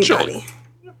thanks, everybody.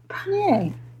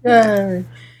 Yay. Yay.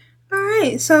 All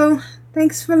right, so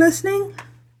thanks for listening.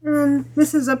 And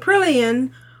this is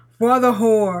Aprillian for the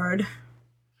Horde.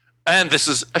 And this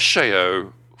is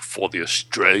Asheo for the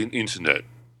Australian Internet.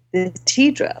 The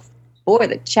Tidra for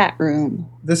the chat room.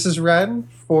 This is Ren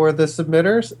for the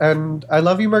submitters, and I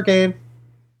love you, Morgane.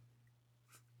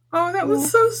 Oh, that was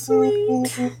so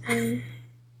sweet.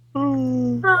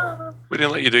 We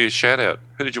didn't let you do your shout out.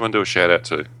 Who did you want to do a shout out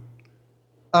to?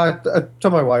 To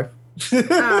my wife.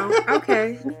 Oh,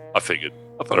 okay. I figured.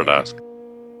 I thought I'd ask.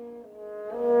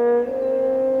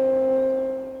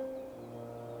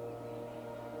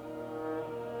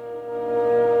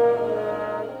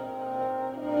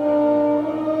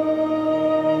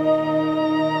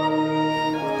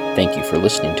 Thank you for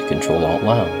listening to Ctrl Alt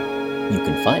WoW. You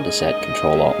can find us at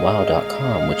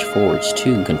CtrlAltWow.com, which forwards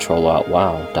to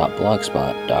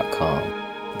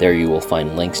CtrlAltWow.blogspot.com. There you will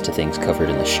find links to things covered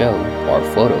in the show, our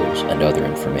photos, and other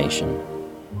information.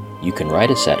 You can write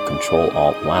us at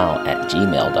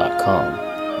CtrlAltWow@gmail.com.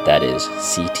 That is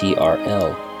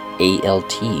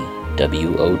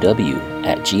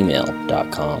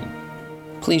CtrlAltWow@gmail.com.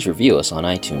 Please review us on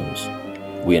iTunes.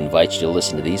 We invite you to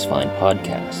listen to these fine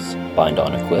podcasts. Bind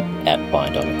on Equip at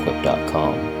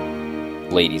bindonequip.com.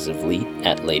 Ladies of Leet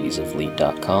at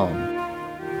ladiesofleet.com.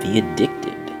 The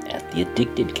Addicted at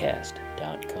theaddictedcast.com.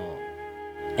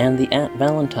 And the At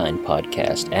Valentine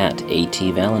podcast at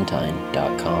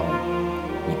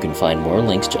atvalentine.com. You can find more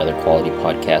links to other quality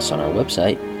podcasts on our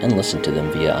website and listen to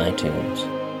them via iTunes.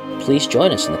 Please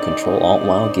join us in the Ctrl Alt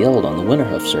WoW Guild on the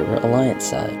Winterhoof server Alliance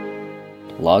side.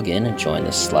 Log in and join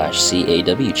the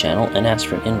 /CAW channel and ask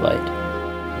for an invite.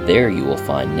 There you will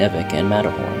find Nevik and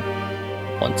Matterhorn.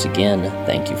 Once again,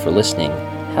 thank you for listening,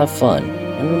 have fun,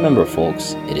 and remember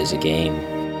folks, it is a game.